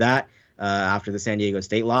much said that after the San Diego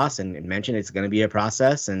State loss and mentioned it's going to be a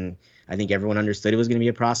process. And I think everyone understood it was going to be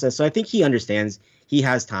a process. So I think he understands he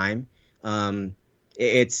has time.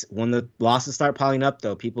 It's when the losses start piling up,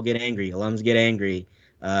 though, people get angry. Alums get angry.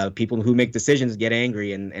 People who make decisions get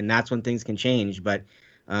angry, and that's when things can change. But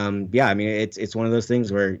yeah, I mean, it's one of those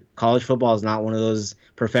things where college football is not one of those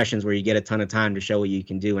professions where you get a ton of time to show what you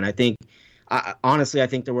can do. And I think, honestly, I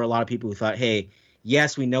think there were a lot of people who thought, hey,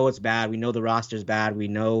 yes, we know it's bad. We know the roster's bad. We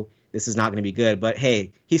know this is not going to be good. But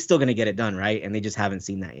hey, he's still going to get it done, right? And they just haven't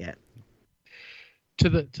seen that yet. To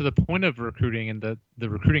the point of recruiting and the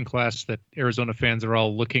recruiting class that Arizona fans are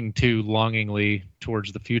all looking to longingly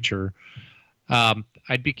towards the future,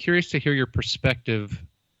 I'd be curious to hear your perspective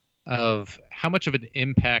of how much of an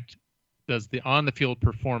impact does the on-the-field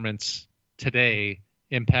performance today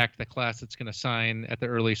impact the class that's going to sign at the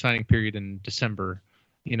early signing period in December?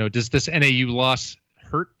 Does this NAU loss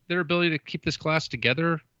hurt their ability to keep this class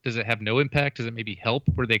together? Does it have no impact? Does it maybe help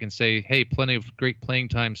where they can say, hey, plenty of great playing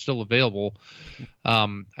time still available?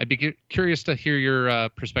 I'd be curious to hear your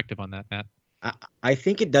perspective on that, Matt. I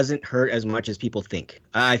think it doesn't hurt as much as people think.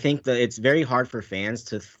 I think that it's very hard for fans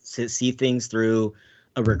to see things through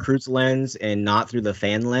a recruit's lens and not through the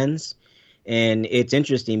fan lens. And it's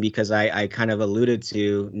interesting because I kind of alluded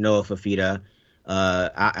to Noah Fifita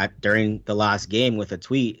during the last game with a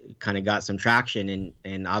tweet, kind of got some traction.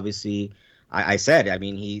 And obviously I said, I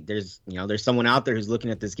mean, there's someone out there who's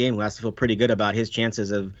looking at this game who has to feel pretty good about his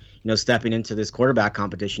chances of, stepping into this quarterback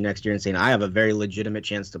competition next year and saying, I have a very legitimate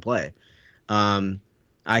chance to play.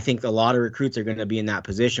 I think a lot of recruits are going to be in that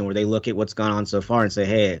position where they look at what's gone on so far and say,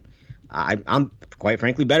 hey, I'm quite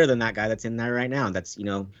frankly better than that guy that's in there right now. That's,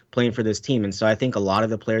 playing for this team. And so I think a lot of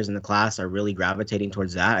the players in the class are really gravitating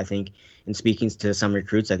towards that. I think in speaking to some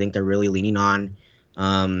recruits, I think they're really leaning on,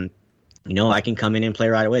 I can come in and play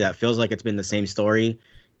right away. That feels like it's been the same story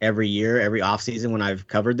every year, every offseason when I've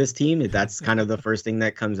covered this team. That's kind of the first thing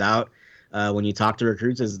that comes out when you talk to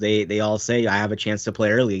recruits is they all say, I have a chance to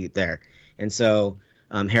play early there. And so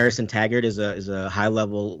Harrison Taggart is a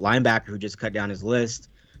high-level linebacker who just cut down his list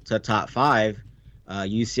to top 5.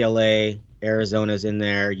 UCLA, Arizona's in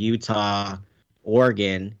there, Utah,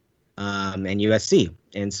 Oregon, and USC.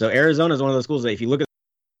 And so Arizona is one of those schools that if you look at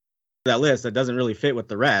that list, that doesn't really fit with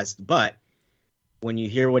the rest. But when you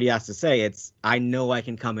hear what he has to say, it's, I know I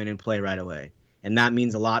can come in and play right away. And that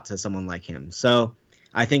means a lot to someone like him. So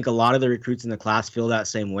I think a lot of the recruits in the class feel that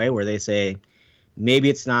same way, where they say, maybe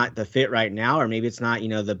it's not the fit right now, or maybe it's not,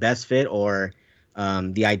 the best fit or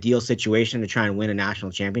the ideal situation to try and win a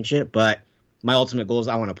national championship. But my ultimate goal is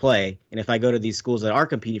I want to play. And if I go to these schools that are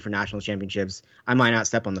competing for national championships, I might not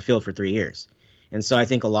step on the field for 3 years. And so I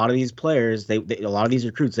think a lot of these players, a lot of these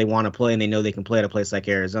recruits, they want to play and they know they can play at a place like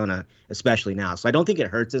Arizona, especially now. So I don't think it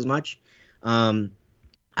hurts as much. I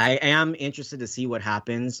am interested to see what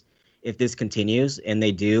happens if this continues and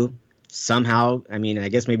they do somehow, I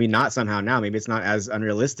guess maybe not somehow now, maybe it's not as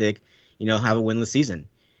unrealistic, have a winless season.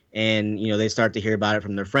 And, they start to hear about it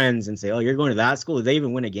from their friends and say, oh, you're going to that school? Did they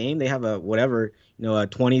even win a game? They have a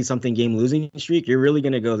 20-something game losing streak. You're really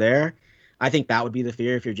going to go there? I think that would be the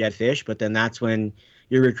fear if you're Jedd Fisch. But then that's when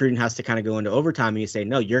your recruiting has to kind of go into overtime and you say,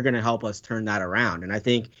 no, you're going to help us turn that around. And I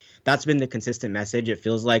think that's been the consistent message, it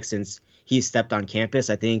feels like, since he stepped on campus.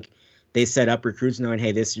 I think they set up recruits knowing,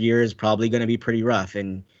 hey, this year is probably going to be pretty rough.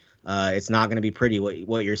 And it's not going to be pretty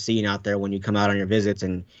what you're seeing out there when you come out on your visits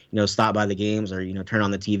and, stop by the games or, turn on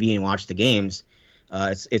the TV and watch the games.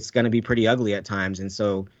 It's going to be pretty ugly at times. And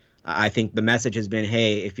so I think the message has been,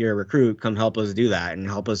 hey, if you're a recruit, come help us do that and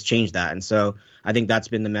help us change that. And so I think that's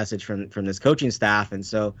been the message from this coaching staff. And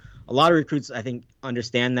so a lot of recruits, I think,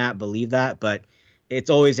 understand that, believe that. But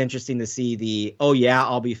it's always interesting to see the, oh, yeah,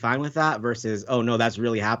 I'll be fine with that versus, oh, no, that's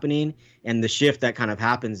really happening. And the shift that kind of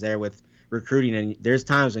happens there with recruiting. And there's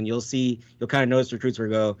times when you'll kind of notice recruits where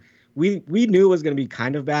go, we knew it was going to be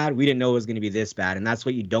kind of bad. We didn't know it was going to be this bad. And that's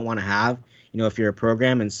what you don't want to have, if you're a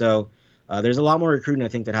program. And so there's a lot more recruiting, I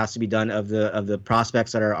think, that has to be done of the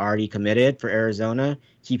prospects that are already committed for Arizona,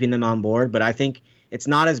 keeping them on board. But I think it's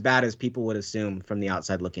not as bad as people would assume from the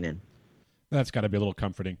outside looking in. That's got to be a little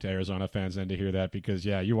comforting to Arizona fans then to hear that, because,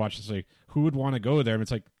 yeah, you watch this, like, who would want to go there? And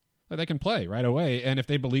it's like, they can play right away. And if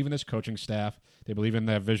they believe in this coaching staff, they believe in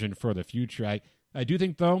that vision for the future. I do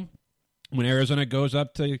think, though, when Arizona goes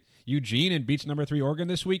up to Eugene and beats number 3 Oregon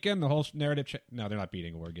this weekend, the whole narrative no, they're not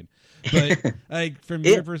beating Oregon. But from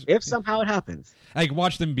if somehow it happens,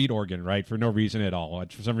 watch them beat Oregon, right, for no reason at all.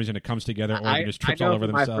 For some reason, it comes together. Oregon just trips all over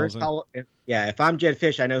themselves. If I'm Jedd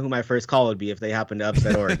Fisch, I know who my first call would be if they happen to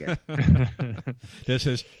upset Oregon. Does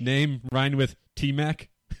his name rhyme with T-Mac?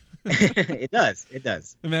 It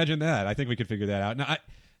does. Imagine that. I think we could figure that out. Now,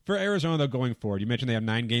 for Arizona, though, going forward, you mentioned they have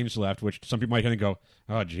 9 games left, which some people might kind of go,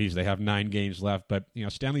 oh, geez, they have 9 games left. But,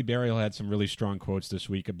 Stanley Berryhill had some really strong quotes this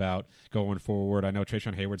week about going forward. I know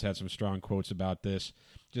Trayshawn Hayward's had some strong quotes about this.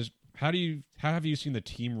 Just how have you seen the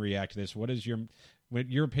team react to this? What is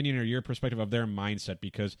your opinion or your perspective of their mindset?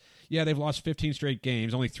 Because, yeah, they've lost 15 straight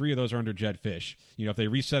games. Only 3 of those are under Jedd Fisch. If they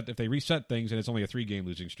reset things, and it's only a 3-game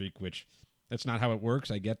losing streak, which that's not how it works.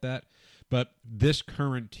 I get that. But this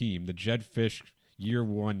current team, the Jedd Fisch year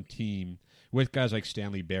 1 team, with guys like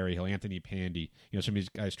Stanley Berryhill, Anthony Pandy, some of these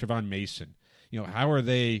guys, Trevon Mason, how are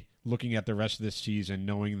they looking at the rest of this season,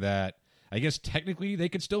 knowing that I guess technically they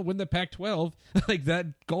could still win the Pac-12? Like,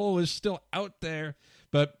 that goal is still out there,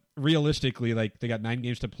 but realistically, like, they got 9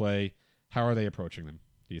 games to play. How are they approaching them,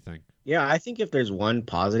 do you think? Yeah, I think if there's one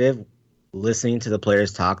positive listening to the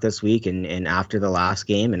players talk this week and after the last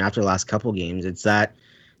game and after the last couple games, it's that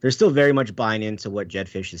they're still very much buying into what Jedd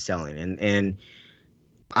Fisch is selling. And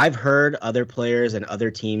I've heard other players and other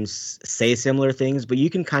teams say similar things, but you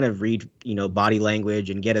can kind of read, body language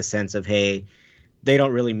and get a sense of, hey, they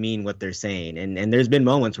don't really mean what they're saying. And there's been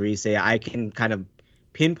moments where you say, I can kind of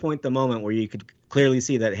pinpoint the moment where you could clearly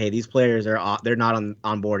see that, hey, these players they're not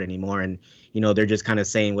on board anymore. And, they're just kind of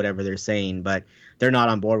saying whatever they're saying, but they're not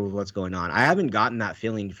on board with what's going on. I haven't gotten that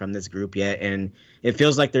feeling from this group yet. And it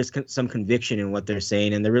feels like there's some conviction in what they're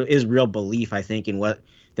saying. And there is real belief, I think, in what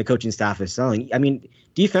the coaching staff is selling. I mean,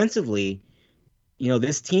 defensively,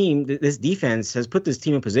 this defense has put this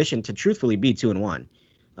team in position to truthfully be 2-1,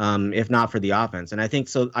 if not for the offense. And I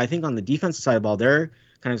think on the defensive side of the ball, they're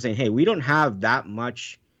kind of saying, hey, we don't have that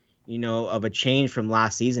much, of a change from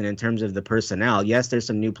last season in terms of the personnel. Yes, there's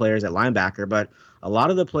some new players at linebacker, but a lot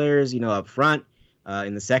of the players, up front,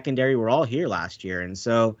 in the secondary were all here last year. And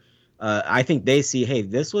so I think they see, hey,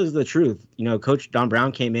 this was the truth. Coach Don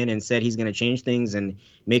Brown came in and said he's going to change things and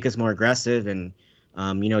make us more aggressive and,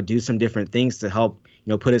 do some different things to help,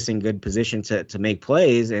 put us in good position to make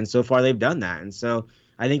plays. And so far they've done that. And so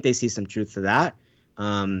I think they see some truth to that.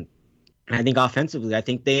 I think offensively,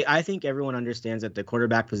 I think everyone understands that the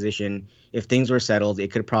quarterback position, if things were settled, it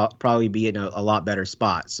could probably be in a lot better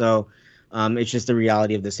spot. So It's just the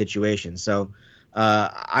reality of the situation. So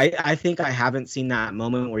I think I haven't seen that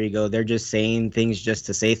moment where you go, they're just saying things just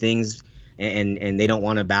to say things, and they don't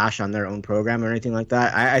want to bash on their own program or anything like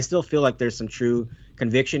that. I still feel like there's some true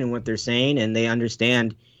conviction in what they're saying, and they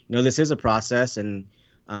understand, this is a process, and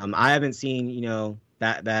I haven't seen,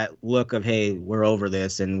 that look of, hey, we're over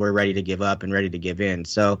this and we're ready to give up and ready to give in.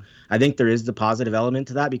 So I think there is the positive element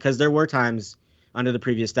to that, because there were times under the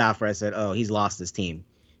previous staff where I said, oh, he's lost his team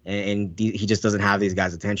and he just doesn't have these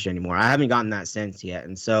guys' attention anymore. I haven't gotten that sense yet.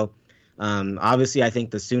 And so obviously I think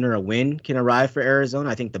the sooner a win can arrive for Arizona,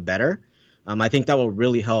 I think the better. I think that will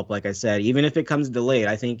really help. Like I said, even if it comes delayed,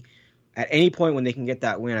 I think at any point when they can get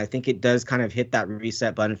that win, I think it does kind of hit that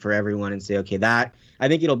reset button for everyone and say, okay, I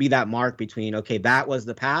think it'll be that mark between, okay, that was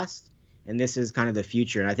the past and this is kind of the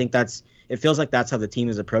future. And I think it feels like that's how the team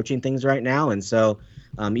is approaching things right now. And so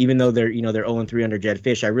even though they're 0-3 under Jedd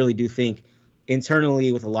Fisch, I really do think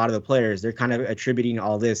internally with a lot of the players, they're kind of attributing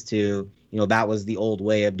all this to, that was the old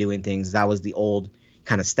way of doing things. That was the old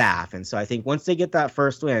kind of staff. And so I think once they get that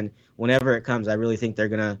first win, whenever it comes, I really think they're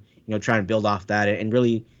going to, try and build off that and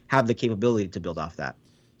really have the capability to build off that.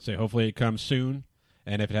 So hopefully it comes soon.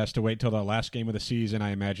 And if it has to wait till the last game of the season,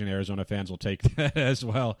 I imagine Arizona fans will take that as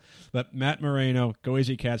well. But Matt Moreno,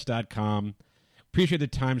 GoAZCats.com. Appreciate the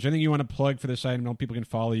time. Is there anything you want to plug for this item? I know people can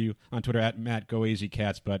follow you on Twitter at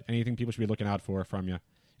MattGoAZCats, but anything people should be looking out for from you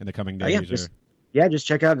in the coming days? Just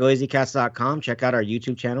check out GoAZCats.com. Check out our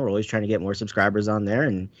YouTube channel. We're always trying to get more subscribers on there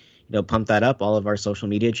and pump that up, all of our social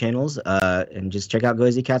media channels. And just check out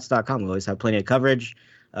GoAZCats.com. We always have plenty of coverage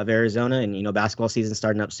of Arizona, and basketball season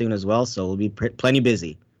starting up soon as well, so we'll be plenty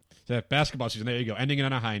busy. So basketball season, there you go, ending it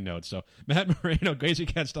on a high note. So Matt Moreno,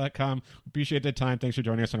 GoAZCats.com. Appreciate the time. Thanks for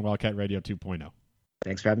joining us on Wildcat Radio 2.0.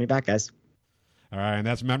 Thanks for having me back, guys. All right, and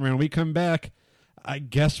that's Matt Moreno. When we come back, I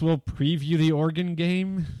guess we'll preview the Oregon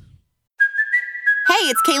game. Hey,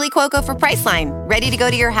 it's Kaylee Cuoco for Priceline. Ready to go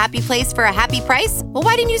to your happy place for a happy price? Well,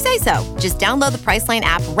 why didn't you say so? Just download the Priceline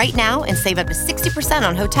app right now and save up to 60%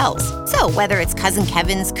 on hotels. So whether it's Cousin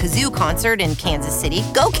Kevin's Kazoo concert in Kansas City,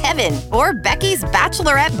 go Kevin, or Becky's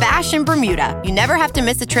Bachelorette Bash in Bermuda, you never have to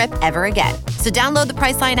miss a trip ever again. So download the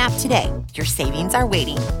Priceline app today. Your savings are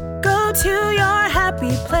waiting. Go to your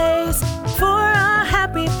happy place for a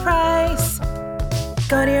happy price.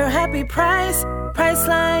 Go to your happy price,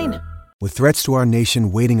 Priceline. With threats to our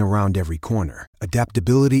nation waiting around every corner,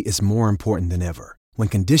 adaptability is more important than ever. When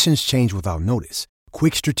conditions change without notice,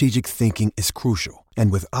 quick strategic thinking is crucial.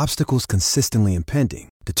 And with obstacles consistently impending,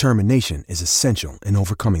 determination is essential in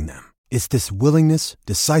overcoming them. It's this willingness,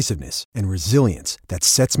 decisiveness, and resilience that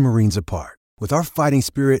sets Marines apart. With our fighting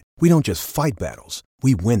spirit, we don't just fight battles,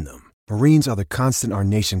 we win them. Marines are the constant our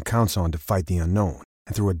nation counts on to fight the unknown.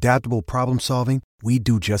 And through adaptable problem solving, we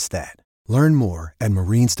do just that. Learn more at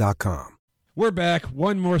Marines.com. We're back.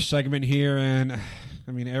 One more segment here, and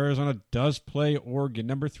Arizona does play Oregon,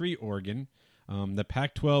 number 3 Oregon. The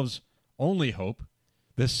Pac-12's only hope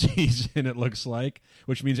this season, it looks like,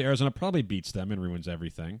 which means Arizona probably beats them and ruins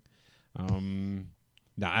everything.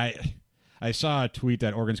 I saw a tweet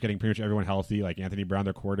that Oregon's getting pretty much everyone healthy. Like Anthony Brown,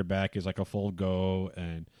 their quarterback, is like a full go,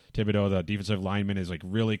 and Thibodeau, the defensive lineman, is like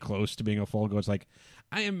really close to being a full go. It's like,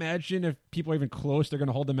 I imagine if people are even close, they're going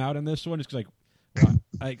to hold them out in this one. It's like,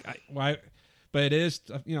 why? But it is,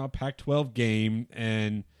 a Pac-12 game,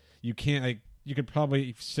 and you can't. You could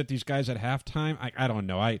probably sit these guys at halftime. I don't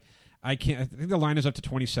know. I can't. I think the line is up to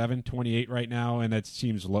 27, 28 right now, and that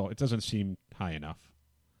seems low. It doesn't seem high enough.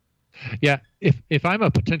 Yeah, if I'm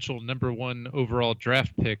a potential number 1 overall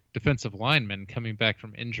draft pick defensive lineman coming back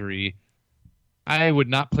from injury, I would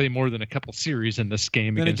not play more than a couple series in this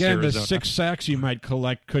game against Arizona. The 6 sacks you might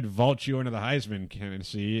collect could vault you into the Heisman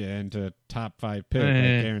candidacy and to top 5 pick.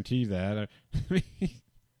 I guarantee that.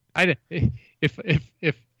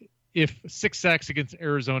 If 6 sacks against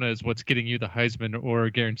Arizona is what's getting you the Heisman or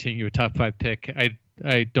guaranteeing you a top 5 pick,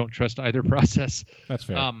 I don't trust either process. That's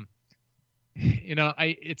fair.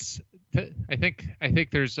 I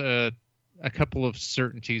think there's a couple of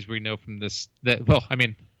certainties we know from this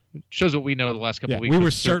shows what we know the last couple of weeks. We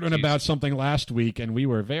were certain about something last week, and we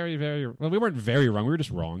were very, very we weren't very wrong. We were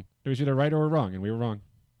just wrong. It was either right or wrong, and we were wrong.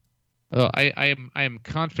 I am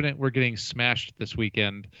confident we're getting smashed this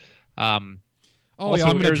weekend. I'm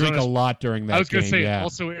going to drink a lot during that game. I was going to say,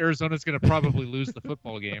 also Arizona's going to probably lose the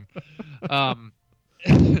football game. I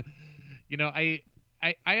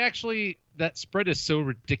actually, that spread is so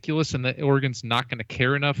ridiculous, and that Oregon's not going to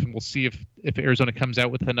care enough, and we'll see if Arizona comes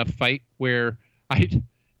out with enough fight where I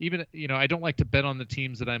don't like to bet on the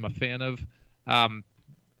teams that I'm a fan of.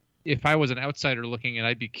 If I was an outsider looking, and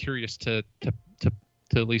I'd be curious to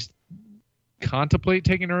at least contemplate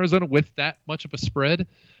taking Arizona with that much of a spread.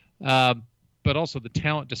 But also the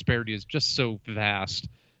talent disparity is just so vast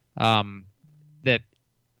that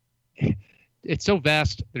it's so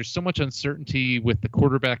vast. There's so much uncertainty with the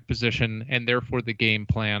quarterback position and therefore the game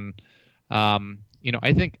plan.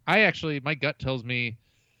 I think my gut tells me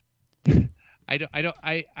I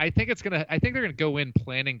think they're gonna go in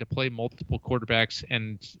planning to play multiple quarterbacks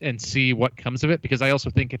and see what comes of it, because I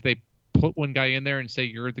also think if they put one guy in there and say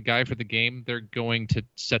you're the guy for the game, they're going to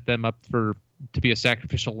set them up to be a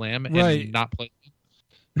sacrificial lamb and not play.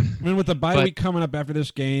 I mean, with the bye week coming up after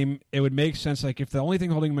this game, it would make sense. Like, if the only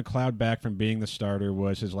thing holding McLeod back from being the starter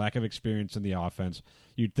was his lack of experience in the offense,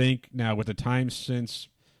 you'd think now with the time since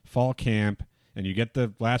fall camp and you get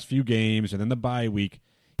the last few games and then the bye week,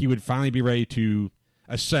 he would finally be ready to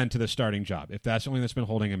ascend to the starting job, if that's the only that's been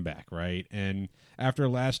holding him back, right? And after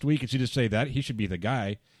last week, it's easy to say that he should be the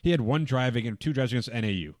guy. He had two drives against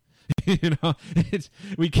NAU. It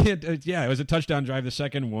was a touchdown drive, the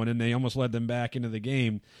second one, and they almost led them back into the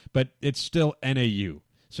game, but it's still NAU.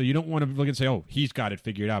 So you don't want to look and say, oh, he's got it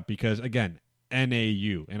figured out, because, again,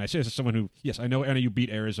 NAU. And I say this as someone who, yes, I know NAU beat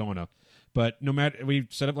Arizona, but no matter, we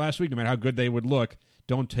said it last week, no matter how good they would look,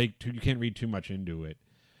 you can't read too much into it.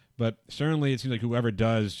 But certainly it seems like whoever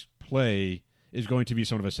does play is going to be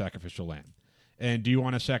somewhat of a sacrificial lamb. And do you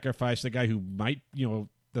want to sacrifice the guy who might,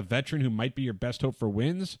 the veteran who might be your best hope for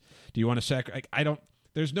wins? Do you want to sacrifice?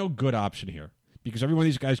 There's no good option here, because every one of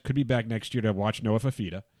these guys could be back next year to watch Noah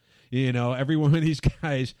Fafita. Every one of these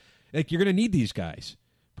guys, you're going to need these guys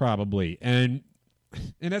probably. And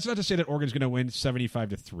that's not to say that Oregon's going to win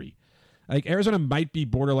 75-3. Arizona might be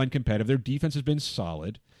borderline competitive. Their defense has been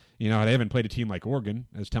solid. They haven't played a team like Oregon,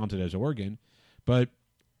 as talented as Oregon, but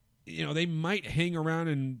they might hang around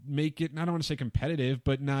and make it, I don't want to say competitive,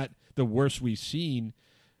 but not the worst we've seen.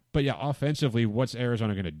 But yeah, offensively, what's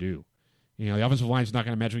Arizona going to do? The offensive line is not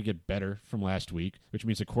going to magically get better from last week, which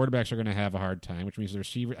means the quarterbacks are going to have a hard time, which means the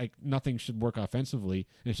receiver, nothing should work offensively.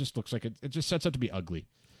 And it just looks like it just sets up to be ugly.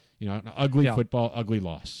 An ugly football, ugly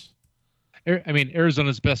loss.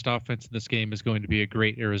 Arizona's best offense in this game is going to be a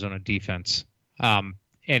great Arizona defense.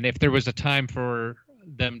 And if there was a time for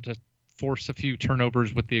them to force a few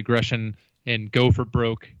turnovers with the aggression and go for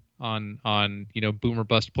broke on boom or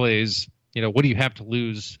bust plays, what do you have to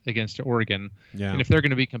lose against Oregon? Yeah. And if they're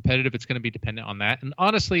going to be competitive, it's going to be dependent on that. And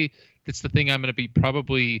honestly, it's the thing I'm going to be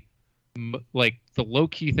probably the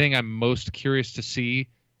low-key thing I'm most curious to see.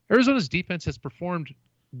 Arizona's defense has performed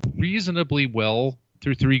reasonably well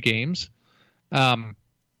through 3 games.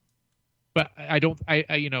 But no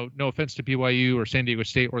offense to BYU or San Diego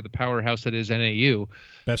State or the powerhouse that is NAU.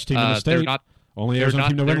 Best team in the state. Only Arizona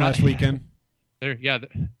team to win last weekend. They're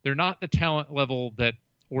not the talent level that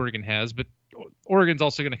Oregon has, but Oregon's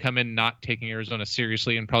also going to come in not taking Arizona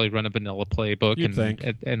seriously and probably run a vanilla playbook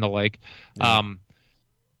and the like.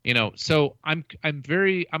 Yeah. So I'm going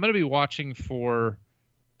to be watching for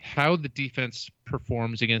how the defense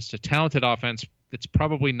performs against a talented offense that's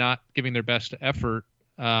probably not giving their best effort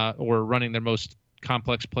or running their most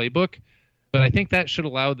complex playbook. But I think that should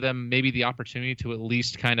allow them maybe the opportunity to at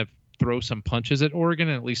least kind of throw some punches at Oregon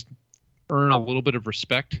and at least earn a little bit of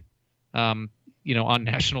respect, on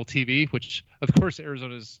national TV, which, of course,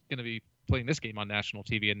 Arizona is going to be playing this game on national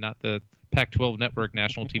TV and not the Pac-12 network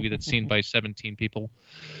national TV that's seen by 17 people.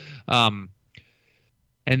 And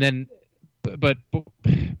then, but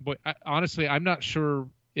honestly, I'm not sure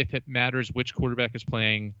if it matters which quarterback is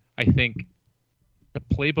playing. I think the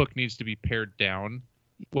playbook needs to be pared down,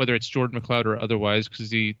 whether it's Jordan McLeod or otherwise, because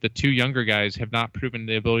the 2 younger guys have not proven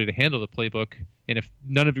the ability to handle the playbook. And if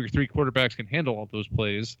none of your 3 quarterbacks can handle all those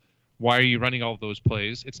plays, why are you running all of those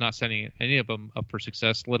plays? It's not setting any of them up for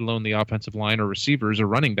success, let alone the offensive line or receivers or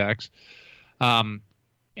running backs. And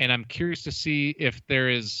I'm curious to see if there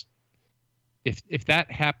is, if that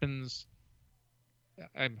happens.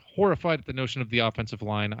 I'm horrified at the notion of the offensive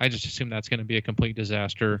line. I just assume that's going to be a complete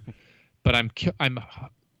disaster. But I'm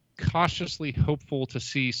cautiously hopeful to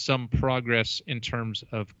see some progress in terms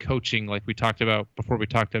of coaching, like we talked about before we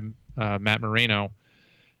talked to Matt Moreno.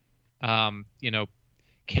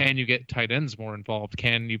 Can you get tight ends more involved?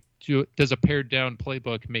 Does a pared down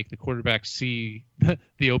playbook make the quarterback see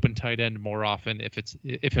the open tight end more often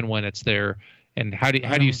if and when it's there? And how do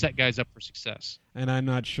you set guys up for success? And I'm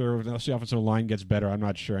not sure unless the offensive line gets better. I'm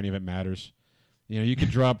not sure any of it matters. You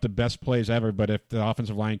could drop the best plays ever, but if the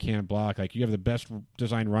offensive line can't block, you have the best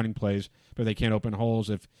designed running plays, but they can't open holes.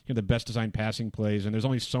 If you have the best designed passing plays, and there's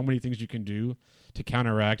only so many things you can do to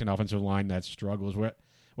counteract an offensive line that struggles. What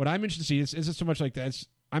I'm interested to see isn't so much like that.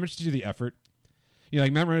 I'm interested to see the effort.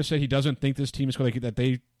 Like Matt Moreno said, he doesn't think this team is going to that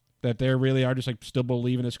they that they really are just like still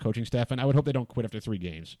believing this coaching staff, and I would hope they don't quit after 3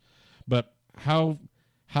 games. But how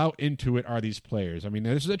into it are these players? I mean,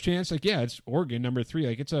 this is a chance. Like, yeah, it's Oregon number 3.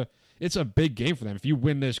 Like, it's a big game for them. If you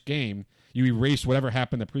win this game, you erase whatever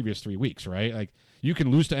happened the previous 3 weeks, right? Like, you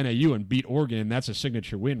can lose to NAU and beat Oregon, and that's a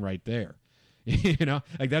signature win right there. You know,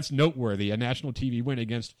 like, that's noteworthy. A national TV win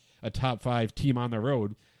against a top 5 team on the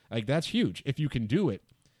road, like, that's huge if you can do it,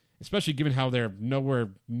 especially given how they're nowhere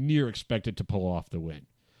near expected to pull off the win.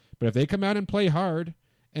 But if they come out and play hard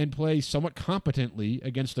and play somewhat competently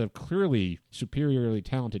against a clearly superiorly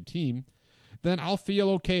talented team, then I'll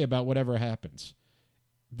feel okay about whatever happens.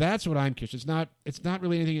 That's what I'm curious. It's not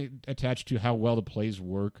really anything attached to how well the plays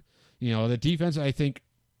work. You know, the defense, I think,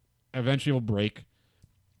 eventually will break.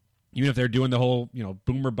 Even if they're doing the whole, you know,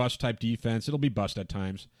 boomer bust type defense, it'll be bust at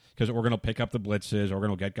times because Oregon will pick up the blitzes. Oregon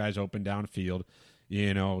will get guys open downfield.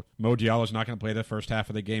 You know, Mo Diallo's not going to play the first half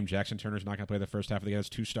of the game. Jackson Turner's not going to play the first half of the game. That's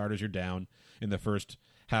 2 starters you're down in the first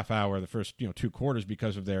half hour, the first 2 quarters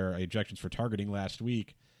because of their ejections for targeting last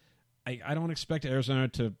week. I don't expect Arizona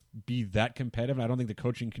to be that competitive. I don't think the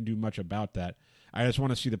coaching can do much about that. I just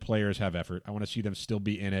want to see the players have effort. I want to see them still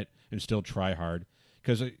be in it and still try hard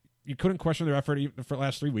because you couldn't question their effort for the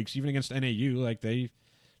last 3 weeks, even against NAU. Like they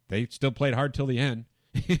still played hard till the end.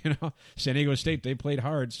 You know, San Diego State, they played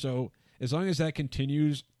hard. So as long as that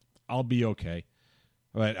continues, I'll be okay.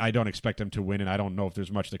 But I don't expect them to win, and I don't know if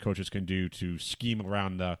there's much the coaches can do to scheme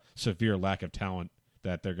around the severe lack of talent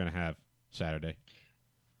that they're going to have Saturday.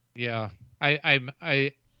 Yeah, I'm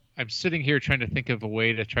sitting here trying to think of a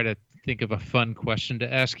way to try to think of a fun question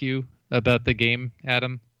to ask you about the game,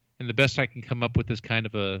 Adam. And the best I can come up with is kind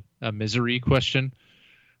of a misery question.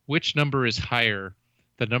 Which number is higher,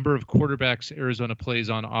 the number of quarterbacks Arizona plays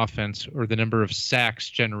on offense or the number of sacks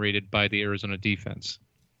generated by the Arizona defense?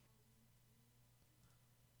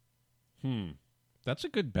 That's a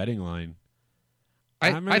good betting line.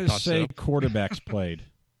 I I'm going to thought say so. quarterbacks played.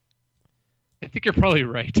 I think you're probably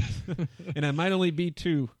right. And it might only be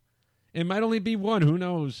 2. It might only be 1. Who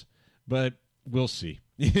knows? But we'll see.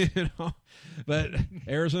 You know? But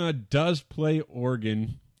Arizona does play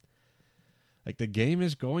Oregon. Like, the game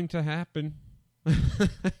is going to happen.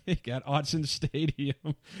 You got Autzen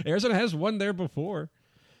Stadium. Arizona has won there before.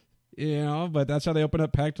 You know, but that's how they open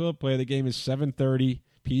up Pac-12 play. The game is 7:30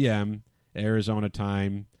 p.m. Arizona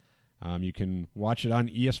time. You can watch it on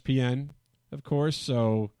ESPN, of course.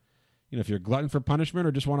 So, you know, if you're a glutton for punishment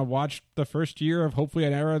or just want to watch the first year of hopefully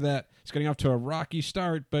an era that is getting off to a rocky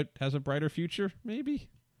start but has a brighter future, maybe.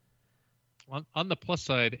 On the plus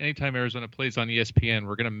side, anytime Arizona plays on ESPN,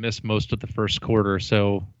 we're going to miss most of the first quarter,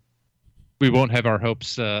 so we won't have our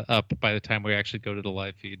hopes up by the time we actually go to the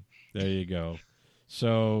live feed. There you go.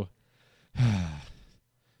 So,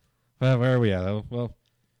 well, where are we at? Well,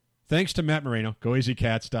 thanks to Matt Moreno,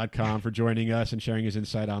 GoEasyCats.com, for joining us and sharing his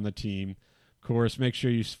insight on the team. Of course, make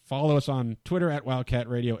sure you follow us on Twitter at Wildcat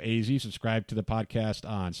Radio AZ. Subscribe to the podcast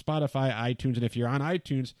on Spotify, iTunes, and if you're on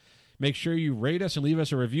iTunes, make sure you rate us and leave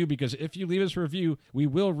us a review, because if you leave us a review, we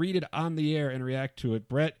will read it on the air and react to it.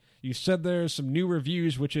 Brett, you said there's some new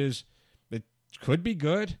reviews, which is, it could be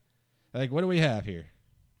good. Like, what do we have here?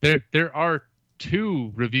 There are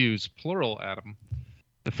 2 reviews, plural, Adam.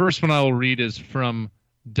 The first one I will read is from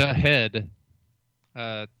Da Head.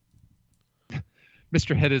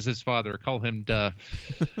 Mr. Head is his father. Call him Duh.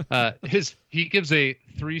 He gives a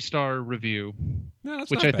 3-star review, No,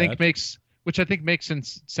 which I think makes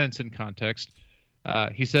sense in context.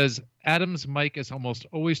 He says, Adam's mic is almost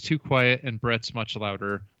always too quiet and Brett's much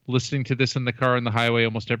louder. Listening to this in the car on the highway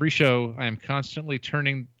almost every show, I am constantly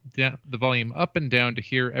turning the volume up and down to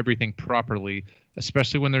hear everything properly,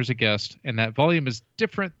 especially when there's a guest, and that volume is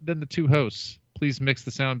different than the 2 hosts. Please mix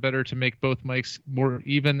the sound better to make both mics more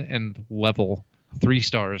even and level. 3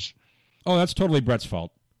 stars. Oh, that's totally Brett's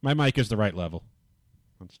fault. My mic is the right level.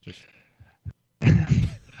 Let's just...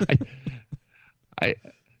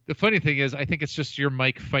 The funny thing is, I think it's just your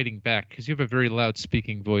mic fighting back, because you have a very loud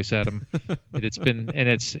speaking voice, Adam.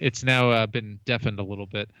 It's now been deafened a little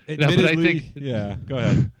bit. No, but I think, yeah, go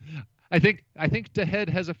ahead. I think the head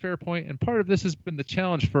has a fair point, and part of this has been the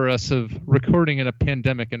challenge for us of recording in a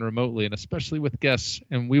pandemic and remotely, and especially with guests.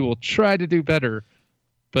 And we will try to do better,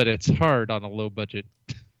 but it's hard on a low budget.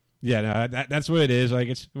 Yeah, no, that's what it is. Like,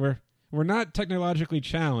 we're not technologically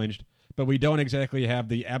challenged, but we don't exactly have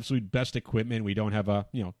the absolute best equipment. We don't have a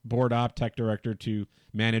board op tech director to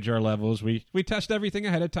manage our levels. We test everything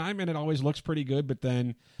ahead of time, and it always looks pretty good. But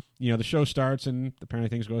then, the show starts, and apparently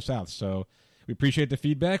things go south. So we appreciate the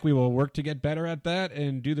feedback. We will work to get better at that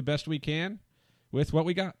and do the best we can with what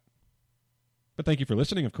we got. But thank you for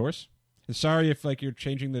listening, of course. And sorry if you're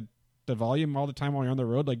changing the the volume all the time while you're on the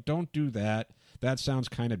road. Like, don't do that. That sounds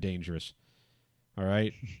kind of dangerous. All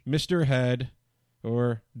right? Mr. Head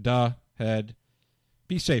or Duh Head,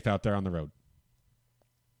 be safe out there on the road.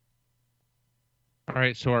 All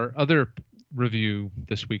right, so our other review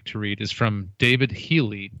this week to read is from David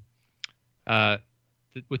Healy,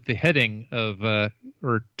 with the heading of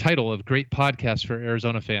or title of Great Podcast for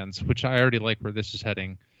Arizona Fans, which I already like where this is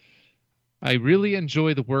heading. I really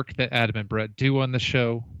enjoy the work that Adam and Brett do on the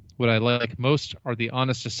show. What I like most are the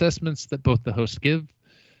honest assessments that both the hosts give.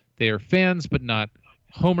 They are fans, but not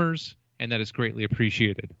homers, and that is greatly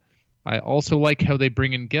appreciated. I also like how they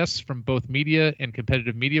bring in guests from both media and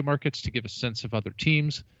competitive media markets to give a sense of other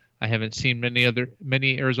teams. I haven't seen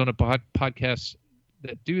many Arizona podcasts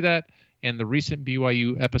that do that, and the recent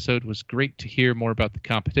BYU episode was great to hear more about the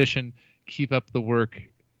competition. Keep up the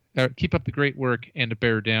great work, and to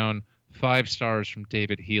bear down. 5 stars from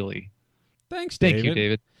David Healy. Thanks, David. Thank you,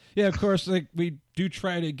 David. Yeah, of course, we do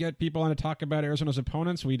try to get people on to talk about Arizona's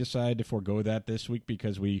opponents. We decided to forego that this week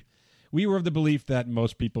because we were of the belief that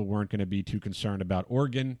most people weren't going to be too concerned about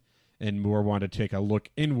Oregon and more wanted to take a look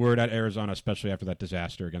inward at Arizona, especially after that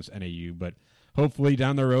disaster against NAU. But hopefully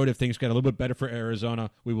down the road, if things get a little bit better for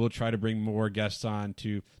Arizona, we will try to bring more guests on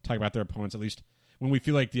to talk about their opponents, at least when we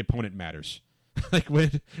feel like the opponent matters. Like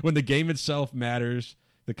when the game itself matters,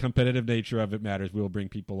 the competitive nature of it matters, we will bring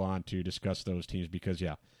people on to discuss those teams because,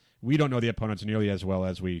 yeah, we don't know the opponents nearly as well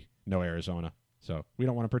as we know Arizona. So we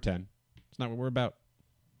don't want to pretend. It's not what we're about.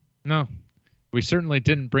 No, we certainly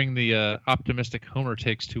didn't bring the optimistic homer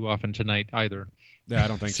takes too often tonight either. Yeah, I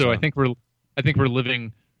don't think so. So I think we're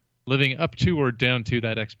living up to or down to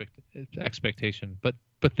that expectation. But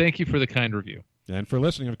thank you for the kind review. And for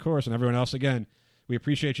listening, of course, and everyone else, again, we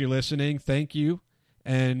appreciate you listening. Thank you.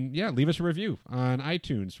 And, yeah, leave us a review on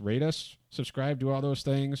iTunes. Rate us, subscribe, do all those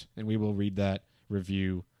things, and we will read that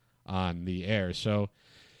review on the air. So,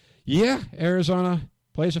 yeah, Arizona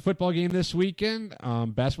plays a football game this weekend.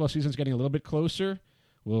 Basketball season's getting a little bit closer.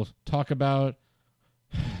 We'll talk about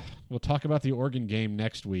the Oregon game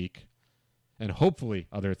next week and hopefully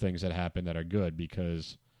other things that happen that are good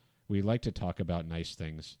because we like to talk about nice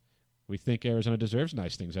things. We think Arizona deserves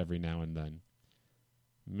nice things every now and then.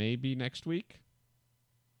 Maybe next week?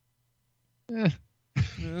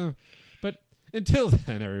 But until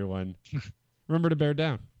then, everyone, remember to bear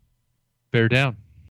down. Bear down.